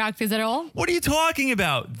didn't practice at all. What are you talking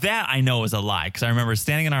about? That I know is a lie because I remember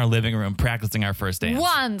standing in our living room practicing our first dance.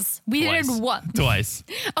 Once. We did it once. Twice.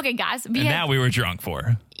 Okay, guys. That we were drunk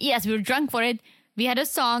for. Yes, we were drunk for it. We had a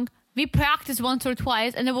song. We practiced once or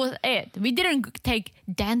twice, and that was it. We didn't take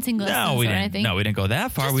dancing lessons or anything. No, we didn't go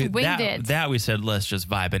that far. Just winged it. That we said, let's just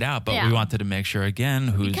vibe it out. But we wanted to make sure, again,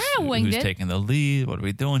 who's taking the lead? What are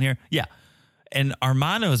we doing here? Yeah. And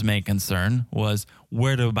Armando's main concern was,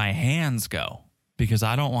 where do my hands go? Because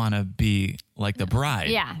I don't want to be like the bride.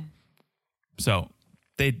 Yeah. So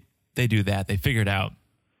they do that. They figure it out.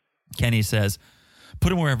 Kenny says,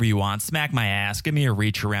 put them wherever you want. Smack my ass. Give me a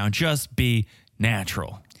reach around. Just be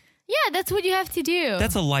natural. Yeah, that's what you have to do.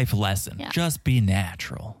 That's a life lesson. Yeah. Just be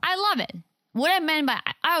natural. I love it. What I meant by,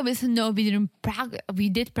 I obviously know we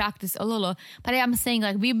did practice a little, but I'm saying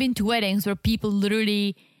like we've been to weddings where people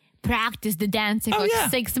literally practice the dancing for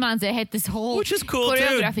 6 months. They had this whole which is cool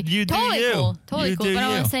choreography. Too. Totally cool. But what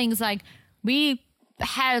I'm saying is like we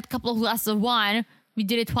had a couple of glasses of wine. We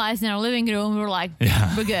did it twice in our living room. We were like,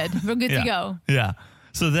 we're good. We're good to go. Yeah.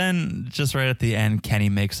 So then just right at the end, Kenny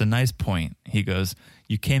makes a nice point. He goes,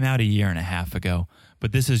 you came out 1.5 years ago,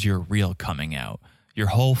 but this is your real coming out. Your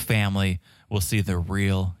whole family will see the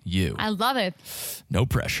real you. I love it. No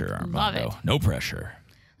pressure, Armando. Love it. No pressure.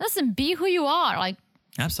 Listen, be who you are. Like,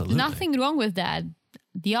 absolutely. Nothing wrong with that.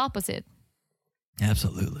 The opposite.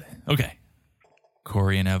 Absolutely. Okay.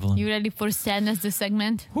 Corey and Evelyn. You ready for sadness, this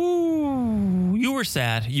segment? Ooh, you were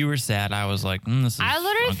sad. I was like, this is I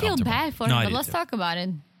literally feel bad for him, but let's talk about it.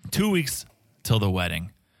 2 weeks till the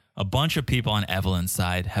wedding. A bunch of people on Evelyn's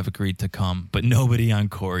side have agreed to come, but nobody on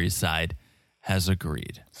Corey's side has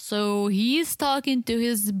agreed. So he's talking to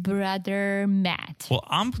his brother, Matt. Well,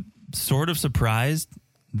 I'm sort of surprised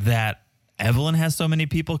that Evelyn has so many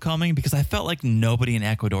people coming because I felt like nobody in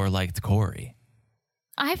Ecuador liked Corey.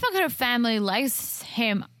 I thought her family likes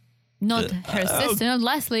him, not her sister, not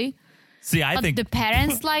Leslie. See, I think the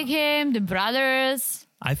parents like him, the brothers.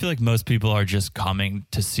 I feel like most people are just coming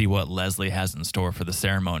to see what Leslie has in store for the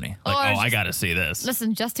ceremony. Like, I got to see this.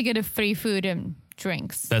 Listen, just to get a free food and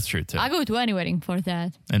drinks. That's true, too. I go to any wedding for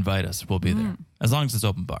that. Invite us. We'll be there. As long as it's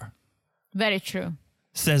open bar. Very true.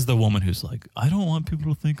 Says the woman who's like, I don't want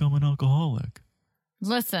people to think I'm an alcoholic.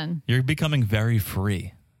 Listen. You're becoming very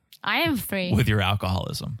free. I am free. With your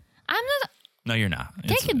alcoholism. I'm not. No, you're not.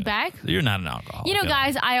 Take it back. You're not an alcoholic. You know,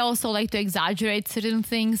 guys, I also like to exaggerate certain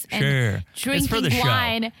things. And sure. Drinking it's for the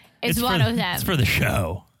wine show. is one of them. It's for the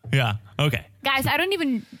show. Yeah. Okay. Guys, I don't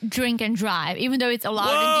even drink and drive, even though it's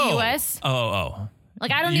allowed in the U.S. Oh.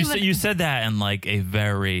 Like, I don't You said that in like a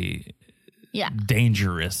very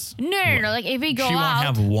dangerous No. Like, if we go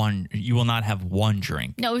out. You will not have one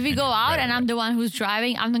drink. No, if we go out and I'm the one who's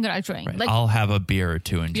driving, I'm not going to drink. Right. Like, I'll have a beer or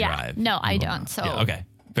two and drive. No, I don't. So okay.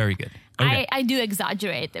 Very good. Okay. I do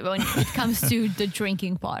exaggerate when it comes to the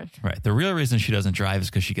drinking part. Right. The real reason she doesn't drive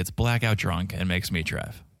is because she gets blackout drunk and makes me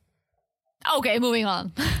drive. Okay, moving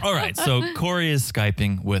on. All right. So Corey is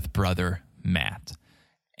Skyping with brother Matt.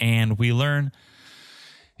 And we learn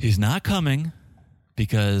he's not coming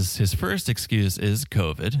because his first excuse is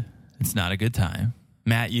COVID. It's not a good time.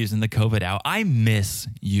 Matt using the COVID out. I miss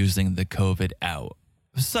using the COVID out.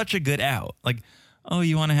 Such a good out. Like, oh,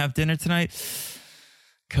 you want to have dinner tonight?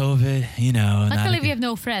 COVID, Luckily, we have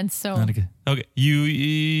no friends, so. Okay,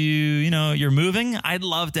 you're moving. I'd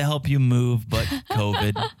love to help you move, but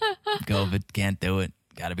COVID, can't do it.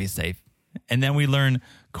 Got to be safe. And then we learn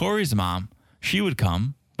Corey's mom, she would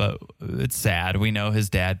come, but it's sad. We know his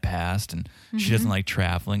dad passed, and she doesn't like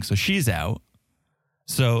traveling, so she's out.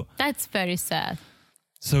 So that's very sad.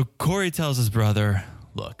 So Corey tells his brother,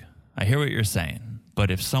 look, I hear what you're saying, but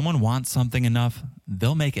if someone wants something enough,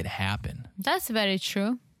 they'll make it happen. That's very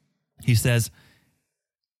true. He says,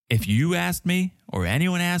 if you asked me or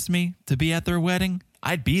anyone asked me to be at their wedding,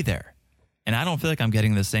 I'd be there. And I don't feel like I'm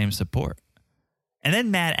getting the same support. And then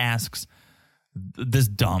Matt asks this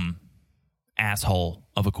dumb asshole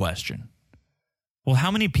of a question. Well,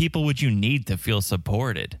 how many people would you need to feel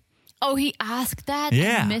supported? Oh, he asked that?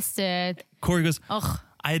 Yeah. I missed it. Corey goes, ugh.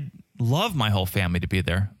 I'd love my whole family to be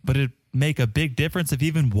there, but it'd make a big difference if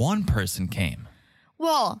even one person came.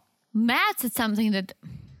 Well, Matt said something that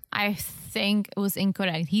I think was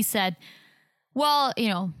incorrect. He said, well,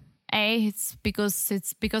 it's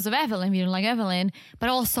because of Evelyn. We don't like Evelyn. But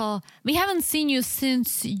also, we haven't seen you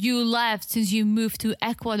since you moved to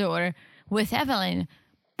Ecuador with Evelyn.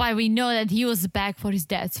 But we know that he was back for his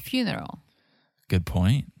dad's funeral. Good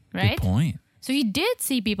point. Right? Good point. So he did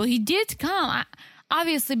see people. He did come,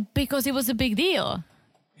 obviously, because it was a big deal.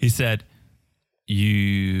 He said,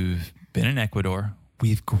 you've been in Ecuador.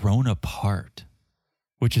 We've grown apart,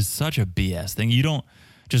 which is such a BS thing. You don't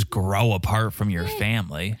just grow apart from your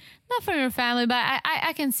family. Not from your family, but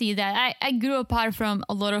I can see that. I grew apart from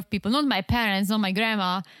a lot of people. Not my parents, not my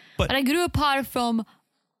grandma. But I grew apart from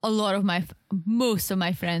most of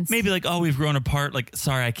my friends. Maybe like, we've grown apart. Like,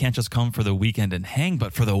 sorry, I can't just come for the weekend and hang,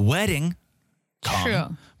 but for the wedding, come.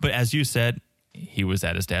 True. But as you said, he was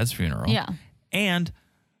at his dad's funeral. Yeah. And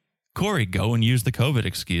Corey, go and use the COVID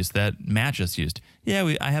excuse that Matt just used.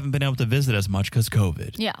 Yeah, I haven't been able to visit as much because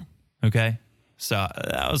COVID. Yeah. Okay. So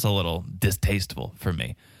that was a little distasteful for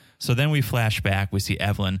me. So then we flash back. We see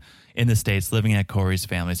Evelyn in the States living at Corey's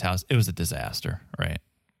family's house. It was a disaster, right?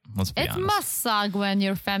 Let's be honest. It must suck when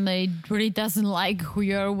your family really doesn't like who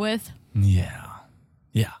you're with. Yeah.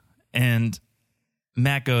 Yeah. And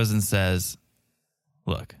Matt goes and says,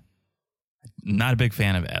 look, I'm not a big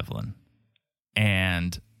fan of Evelyn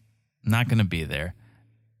and not going to be there.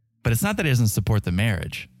 But it's not that he doesn't support the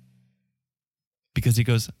marriage, because he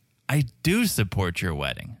goes, I do support your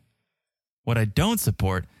wedding. What I don't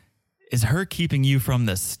support is her keeping you from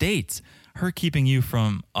the States, her keeping you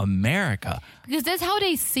from America. Because that's how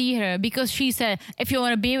they see her. Because she said, if you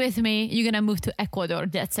want to be with me, you're going to move to Ecuador.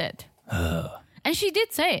 That's it. And she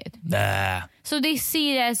did say it. Nah. So they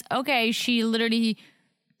see it as, okay, she literally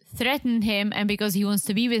threatened him, and because he wants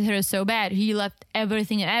to be with her so bad, he left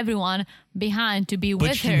everything and everyone behind to be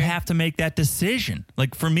with her. But you have to make that decision.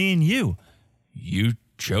 Like for me and you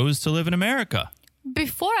chose to live in America.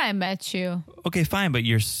 Before I met you. Okay, fine, but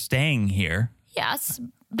you're staying here. Yes,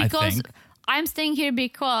 because I'm staying here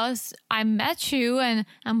because I met you and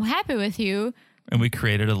I'm happy with you. And we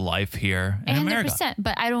created a life here in 100%, America.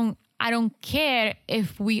 But I don't care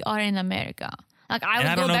if we are in America. Like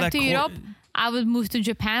I would go back to Europe. I would move to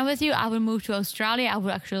Japan with you. I would move to Australia. I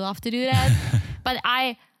would actually love to do that. But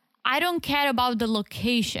I don't care about the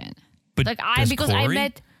location. But because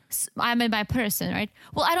Corey? I met my person, right?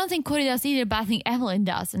 Well, I don't think Corey does either, but I think Evelyn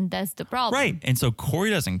does, and that's the problem. Right. And so Corey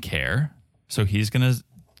doesn't care. So he's going to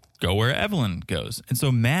go where Evelyn goes. And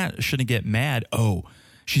so Matt shouldn't get mad. Oh,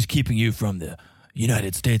 she's keeping you from the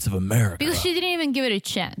United States of America. Because she didn't even give it a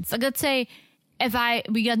chance. Like, let's say if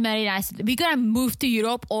we got married and I said, we're going to move to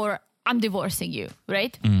Europe or I'm divorcing you,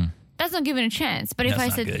 right? That's not giving a chance. But if I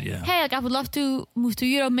said, hey, like, I would love to move to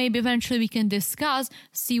Europe, maybe eventually we can discuss,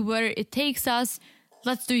 see where it takes us.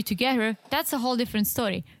 Let's do it together. That's a whole different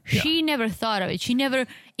story. Yeah. She never thought of it. She never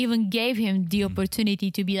even gave him the opportunity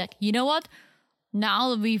to be like, you know what?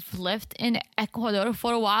 Now we've lived in Ecuador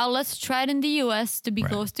for a while. Let's try it in the U.S. to be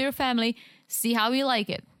close to your family. See how we like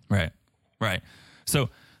it. Right. So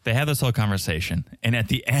they have this whole conversation. And at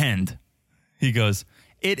the end, he goes,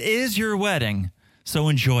 it is your wedding, so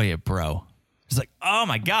enjoy it, bro. It's like, oh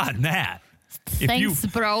my God, Matt. Thanks,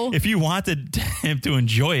 bro. If you wanted him to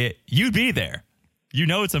enjoy it, you'd be there. You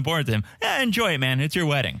know it's important to him. Yeah, enjoy it, man. It's your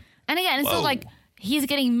wedding. And again, it's not like he's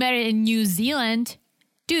getting married in New Zealand.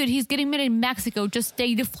 Dude, he's getting married in Mexico. Just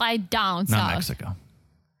take the flight down south. Not Mexico.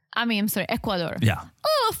 I mean, I'm sorry, Ecuador. Yeah. A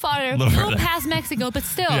little farther. A little past Mexico, but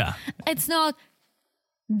still. Yeah. It's not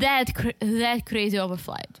that crazy of a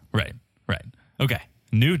flight. Right. Okay.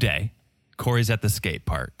 New day. Corey's at the skate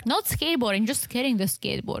park. Not skateboarding, just getting the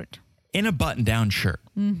skateboard. In a button-down shirt.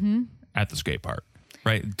 At the skate park.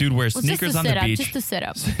 Right? Dude wears sneakers on the beach. Just to sit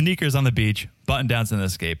up. Sneakers on the beach, button downs in the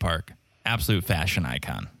skate park. Absolute fashion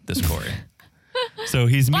icon, this Corey. So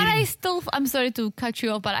he's meeting... But I'm sorry to cut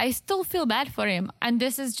you off, but I still feel bad for him. And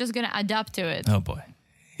this is just going to adapt to it. Oh, boy.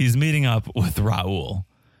 He's meeting up with Raul.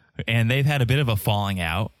 And they've had a bit of a falling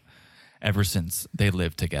out ever since they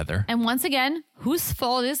lived together. And once again, whose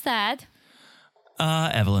fault is that?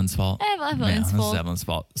 Evelyn's fault. Evelyn's fault. This is Evelyn's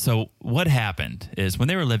fault. So what happened is when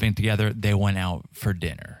they were living together, they went out for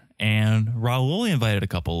dinner. And Raul invited a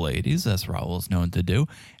couple ladies, as Raul's known to do.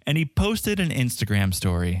 And he posted an Instagram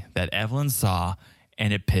story that Evelyn saw,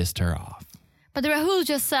 and it pissed her off. But Raul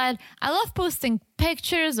just said, I love posting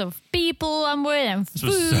pictures of people I'm with and food.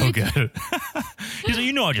 This was so good. He's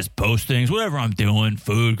like, I just post things, whatever I'm doing,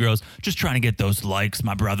 food, girls, just trying to get those likes,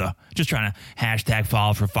 my brother. Just trying to hashtag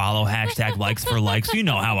follow for follow, hashtag likes for likes. You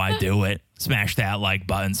know how I do it. Smash that like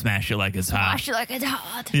button, smash it like it's hot. Smash it like it's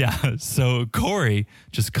hot. Yeah, so Corey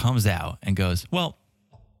just comes out and goes, well,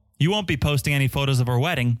 you won't be posting any photos of our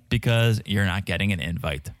wedding because you're not getting an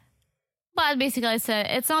invite. But basically I said,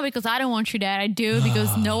 it's not because I don't want you there. I do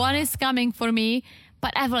because no one is coming for me.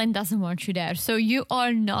 But Evelyn doesn't want you there. So you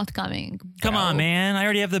are not coming. Bro. Come on, man. I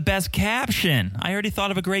already have the best caption. I already thought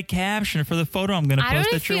of a great caption for the photo I'm going to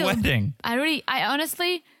post at your wedding. I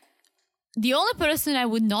honestly, the only person I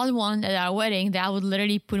would not want at our wedding that I would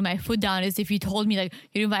literally put my foot down is if you told me like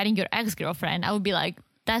you're inviting your ex-girlfriend. I would be like,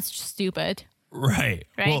 that's just stupid. Right.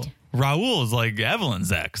 Well, Raul is like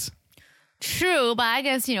Evelyn's ex. True, but I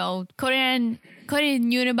guess, Corey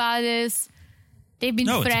knew about this. They've been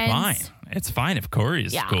friends. No, it's fine. It's fine if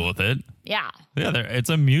Corey's cool with it. Yeah. Yeah, it's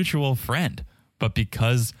a mutual friend. But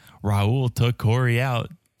because Raul took Corey out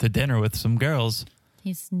to dinner with some girls...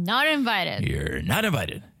 He's not invited. You're not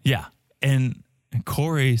invited. Yeah. And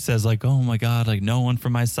Corey says like, oh my God, like no one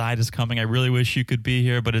from my side is coming. I really wish you could be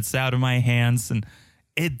here, but it's out of my hands. And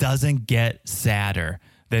it doesn't get sadder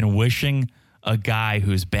than wishing a guy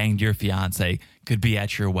who's banged your fiance could be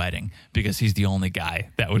at your wedding because he's the only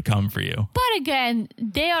guy that would come for you. But again,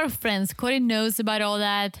 they are friends. Corey knows about all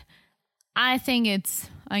that. I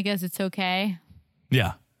guess it's okay.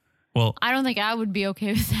 Yeah. Well, I don't think I would be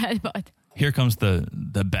okay with that, but here comes the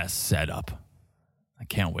best setup. I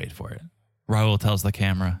can't wait for it. Raul tells the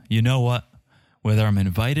camera, you know what? Whether I'm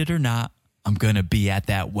invited or not, I'm going to be at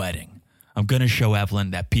that wedding. I'm going to show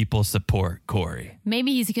Evelyn that people support Corey.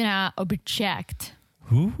 Maybe he's going to object.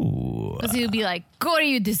 Ooh. Because he'll be like, Corey,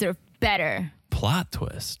 you deserve better. Plot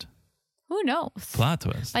twist. Who knows? Plot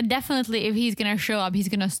twist. But definitely if he's going to show up, he's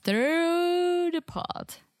going to stir the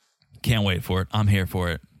pot. Can't wait for it. I'm here for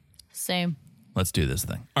it. Same. Let's do this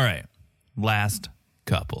thing. All right. Last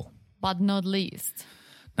couple. But not least.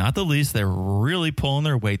 Not the least. They're really pulling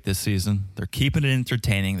their weight this season. They're keeping it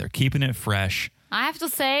entertaining. They're keeping it fresh. I have to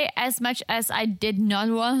say, as much as I did not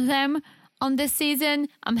want them on this season,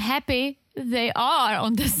 I'm happy they are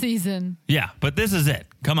on this season. Yeah, but this is it.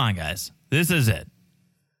 Come on, guys. This is it.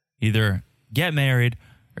 Either get married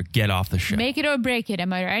or get off the show. Make it or break it,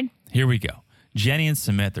 am I right? Here we go. Jenny and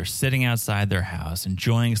Sumit, they're sitting outside their house,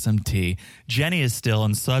 enjoying some tea. Jenny is still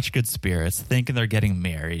in such good spirits, thinking they're getting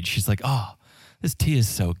married. She's like, oh, this tea is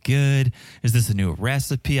so good. Is this a new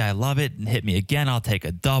recipe? I love it. And hit me again. I'll take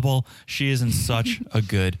a double. She is in such a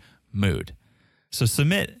good mood. So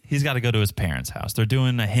Sumit, he's got to go to his parents' house. They're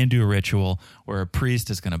doing a Hindu ritual where a priest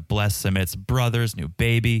is going to bless Sumit's brother's new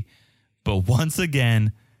baby. But once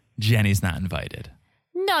again, Jenny's not invited.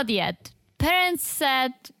 Not yet. Parents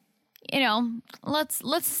said,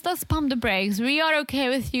 let's pump the brakes. We are okay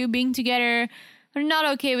with you being together. We're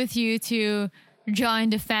not okay with you to join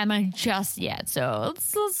the family just yet. So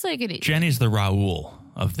let's take it easy. Jenny's the Raul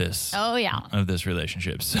of this. Oh, yeah. Of this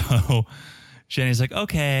relationship. So Jenny's like,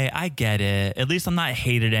 okay, I get it. At least I'm not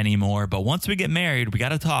hated anymore. But once we get married, we got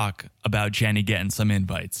to talk about Jenny getting some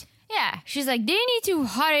invites. Yeah. She's like, they need to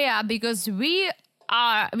hurry up because we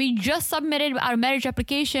just submitted our marriage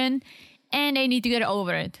application and they need to get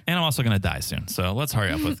over it. And I'm also going to die soon. So let's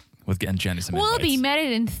hurry up with getting Jenny some invites. We'll be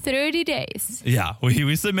married in 30 days. Yeah.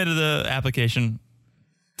 We submitted the application.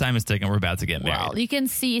 Time is ticking. We're about to get married. Well, you can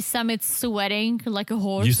see Sumit sweating like a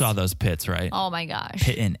horse. You saw those pits, right? Oh, my gosh.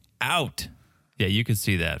 Pitting out. Yeah, you could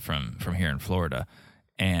see that from here in Florida.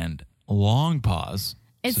 And long pause.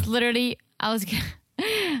 It's literally, I was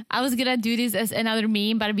going to do this as another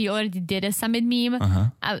meme, but we already did a Sumit meme.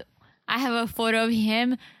 Uh-huh. I have a photo of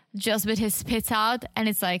him just with his spits out, and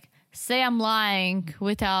it's like, say I'm lying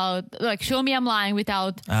without, like, show me I'm lying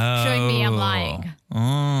without showing me I'm lying.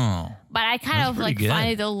 Oh. But I kind of like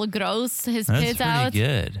find it a little gross, his spits out. That's pretty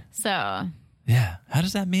good. So. Yeah. How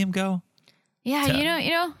does that meme go? Yeah, you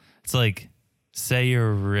know. It's like, say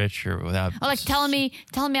you're rich or without. Or like tell me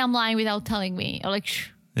I'm lying without telling me. Or like,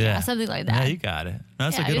 something like that. Yeah, you got it.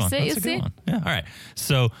 That's a good one. That's a good one. Yeah, all right.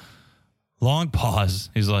 So, long pause.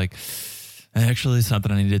 He's like, actually,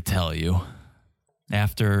 something I need to tell you.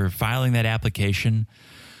 After filing that application,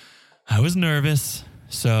 I was nervous,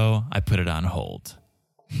 so I put it on hold.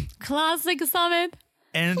 Classic Sumit.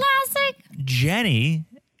 And classic. Jenny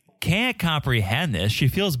can't comprehend this. She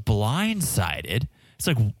feels blindsided. It's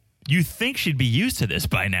like, you think she'd be used to this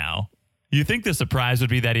by now. You think the surprise would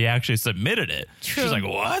be that he actually submitted it. True. She's like,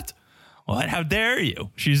 what? What? How dare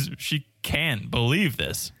you? She can't believe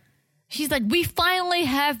this. She's like, we finally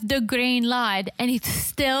have the green light and it's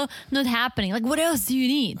still not happening. Like, what else do you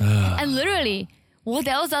need? And literally, what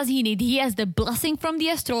else does he need? He has the blessing from the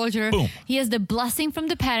astrologer. Boom. He has the blessing from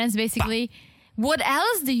the parents, basically. Bah. What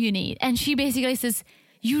else do you need? And she basically says,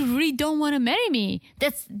 you really don't want to marry me.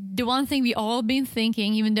 That's the one thing we all been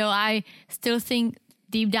thinking, even though I still think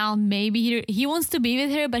deep down, maybe he wants to be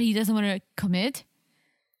with her, but he doesn't want to commit.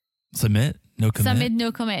 Submit? No commit? Submit,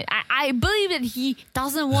 no commit. I believe that he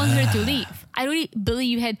doesn't want her to leave. I really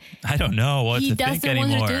believe that. I don't know what to think anymore. He doesn't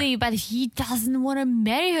want her to leave, but he doesn't want to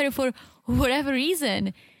marry her for whatever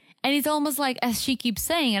reason. And it's almost like, as she keeps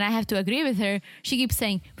saying, and I have to agree with her, she keeps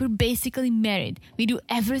saying, we're basically married. We do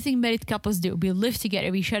everything married couples do. We live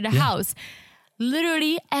together. We share the house.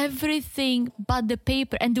 Literally everything but the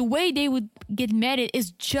paper. And the way they would get married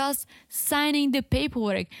is just signing the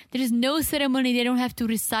paperwork. There is no ceremony. They don't have to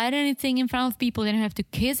recite anything in front of people. They don't have to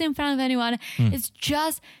kiss in front of anyone. It's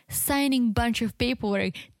just signing bunch of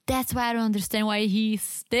paperwork. That's why I don't understand why he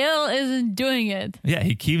still isn't doing it. Yeah,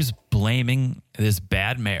 he keeps blaming this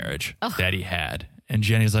bad marriage that he had. And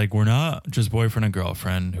Jenny's like, we're not just boyfriend and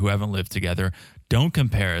girlfriend who haven't lived together. Don't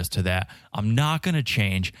compare us to that. I'm not going to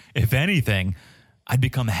change. If anything, I'd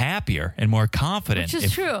become happier and more confident. Which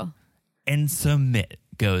is true. And Sumit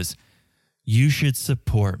goes, you should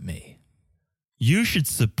support me. You should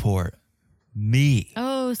support me.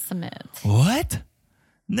 Oh, Sumit. What?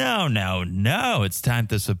 No. It's time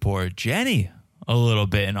to support Jenny a little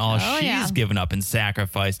bit and all she's given up and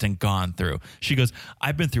sacrificed and gone through. She goes,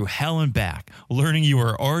 I've been through hell and back, learning you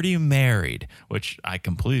were already married, which I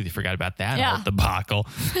completely forgot about that whole debacle.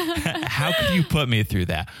 How could you put me through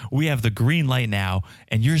that? We have the green light now,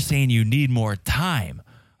 and you're saying you need more time.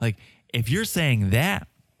 Like, if you're saying that,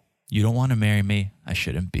 you don't want to marry me, I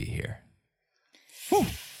shouldn't be here. Woo.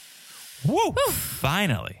 Woo.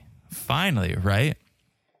 Finally, right?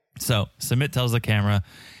 So Sumit tells the camera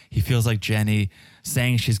he feels like Jenny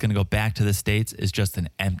saying she's going to go back to the States is just an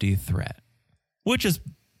empty threat, which is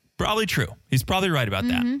probably true. He's probably right about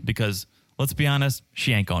that because, let's be honest,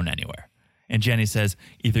 she ain't going anywhere. And Jenny says,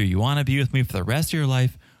 either you want to be with me for the rest of your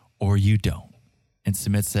life or you don't. And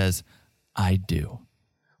Sumit says, I do,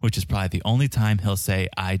 which is probably the only time he'll say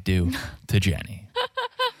I do to Jenny.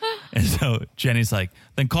 And so Jenny's like,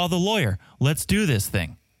 then call the lawyer. Let's do this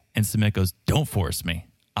thing. And Sumit goes, don't force me.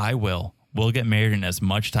 I will. We'll get married in as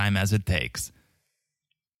much time as it takes.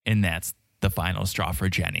 And that's the final straw for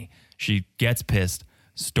Jenny. She gets pissed,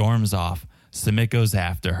 storms off. Sumit goes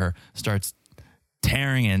after her, starts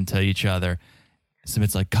tearing into each other.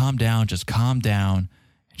 Sumit's like, calm down, just calm down.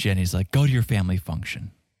 Jenny's like, go to your family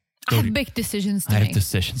function. I have big decisions to make. I have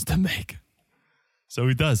decisions to make. So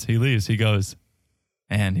he does. He leaves. He goes.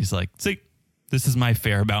 And he's like, see, this is my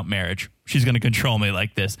fear about marriage. She's going to control me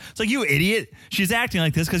like this. It's like, you idiot. She's acting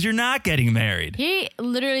like this because you're not getting married. He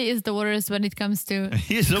literally is the worst when it comes to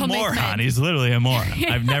He's a moron. He's literally a moron.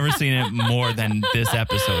 I've never seen it more than this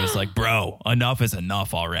episode. It's like, bro, enough is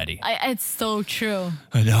enough already. It's so true.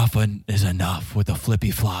 Enough is enough with the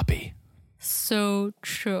flippy floppy. So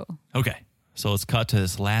true. Okay, so let's cut to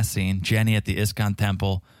this last scene. Jenny at the ISKCON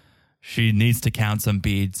temple. She needs to count some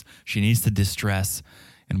beads. She needs to distress.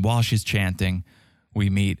 And while she's chanting, we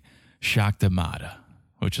meet Shaktamata,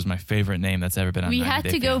 which is my favorite name that's ever been on 90 Day Fiancé. We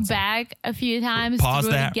had to go back a few times Pause to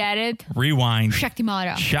really that, get it. Rewind.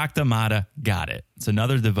 Shaktamata, got it. It's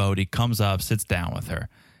another devotee, comes up, sits down with her,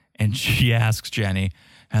 and she asks Jenny,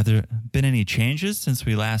 have there been any changes since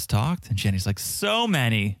we last talked? And Jenny's like, so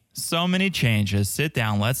many changes. Sit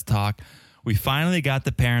down, let's talk. We finally got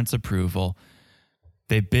the parents' approval.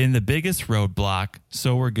 They've been the biggest roadblock,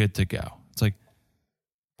 so we're good to go. It's like,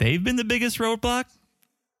 they've been the biggest roadblock?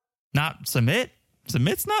 Not Sumit?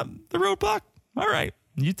 Sumit's not the roadblock? All right.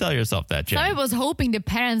 You tell yourself that, Jenny. I was hoping the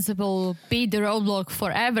parents will be the roadblock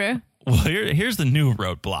forever. Well, here's the new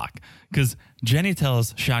roadblock. Because Jenny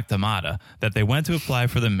tells Shaktamata that they went to apply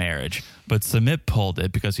for the marriage, but Sumit pulled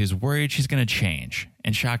it because he's worried she's going to change.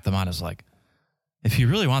 And Shaktamata's like, if he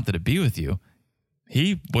really wanted to be with you,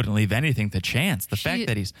 he wouldn't leave anything to chance. The fact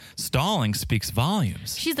that he's stalling speaks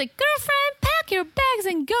volumes. She's like, girlfriend, pack your bags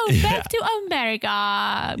and go back to America.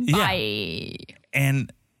 Bye. Yeah.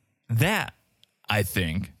 And that, I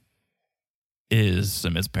think, is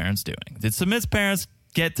Sumit's parents doing. Did Sumit's parents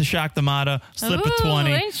get to shock the Mata, slip a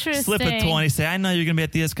 20, slip a 20, say, I know you're going to be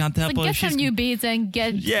at the ISKCON Temple. Get some new beats and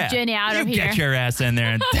get Jenny out of here. Get your ass in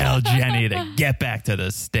there and tell Jenny to get back to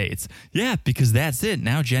the States. Yeah, because that's it.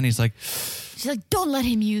 Now Jenny's like... She's like, don't let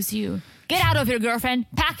him use you. Get out of here, girlfriend.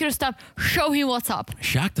 Pack your stuff. Show him what's up.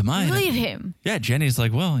 Shock the Mata. Leave him. Yeah, Jenny's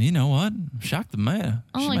like, well, you know what? Shock the Mata.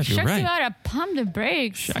 I'm like, Shock the Mata, pump the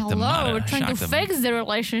brakes. Hello, we're trying to fix the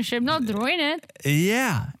relationship, not ruin it.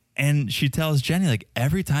 Yeah. And she tells Jenny, like,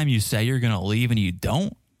 every time you say you're going to leave and you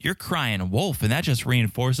don't, you're crying wolf. And that just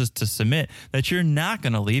reinforces to Sumit that you're not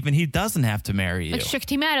going to leave and he doesn't have to marry you. Like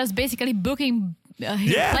Shakti Mata's basically booking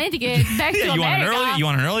his plane ticket back to America. You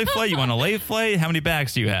want an early flight? You want a late flight? How many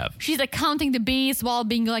bags do you have? She's like counting the bees while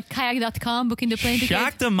being like kayak.com, booking the plane ticket.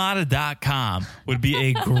 ShockTheMata.com would be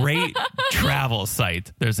a great travel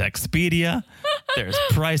site. There's Expedia, there's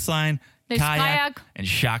Priceline, there's kayak, and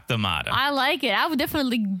Shock the Mata. I like it. I would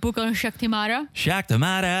definitely book on Shakti Mata.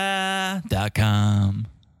 ShockTheMata.com.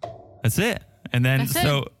 That's it. And then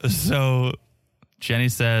so Jenny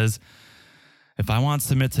says, if I want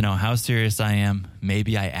Sumit to know how serious I am,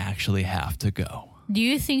 maybe I actually have to go. Do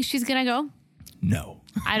you think she's going to go? No.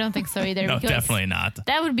 I don't think so either. No, definitely not.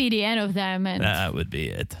 That would be the end of them. And that would be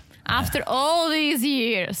it. After all these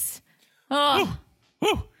years. Oh.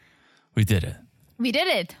 Woo. We did it. We did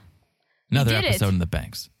it. Another episode in the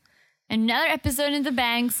banks. Another episode in the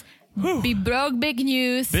banks. We broke big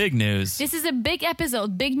news. Big news. This is a big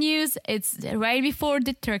episode. Big news. It's right before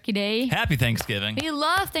the Turkey Day. Happy Thanksgiving. We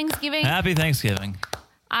love Thanksgiving. Happy Thanksgiving.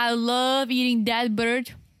 I love eating that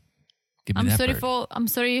bird. Give me that bird. I'm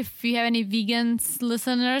sorry if you have any vegan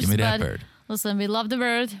listeners. Give me that bird. Listen, we love the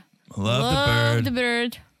bird. Love the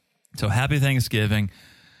bird. So happy Thanksgiving.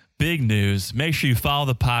 Big news. Make sure you follow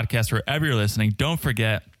the podcast wherever you're listening. Don't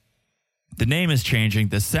forget, the name is changing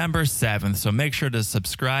December 7th, so make sure to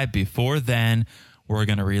subscribe before then. We're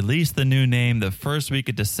going to release the new name the first week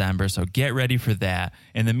of December, so get ready for that.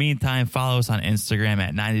 In the meantime, follow us on Instagram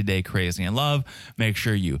at 90 Day Crazy in Love. Make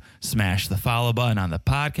sure you smash the follow button on the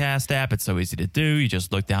podcast app. It's so easy to do. You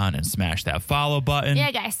just look down and smash that follow button.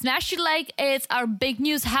 Yeah, guys, smash it like it's our big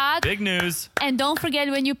news hat. Big news. And don't forget,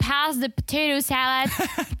 when you pass the potato salad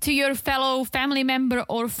to your fellow family member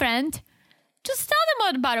or friend, just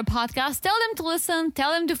tell them about a podcast. Tell them to listen.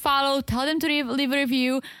 Tell them to follow. Tell them to leave a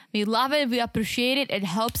review. We love it. We appreciate it. It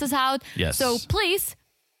helps us out. Yes. So please,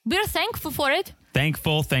 we're thankful for it.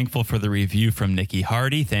 Thankful for the review from Nikki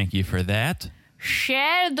Hardy. Thank you for that.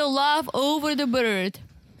 Share the love over the bird.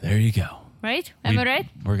 There you go. Right? Am I right?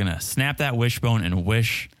 We're going to snap that wishbone and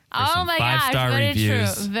wish for some 5-star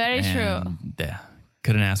reviews. Very true. Yeah.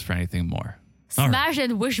 Couldn't ask for anything more. Smash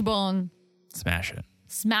that wishbone. Smash it.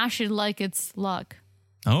 Smash it like it's luck.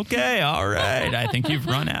 Okay, all right. I think you've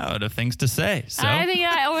run out of things to say. So I think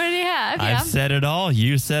I already have. Yeah. I've said it all.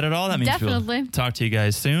 You said it all. That means we'll talk to you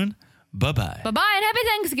guys soon. Bye-bye. Bye-bye and happy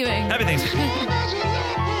Thanksgiving. Happy Thanksgiving.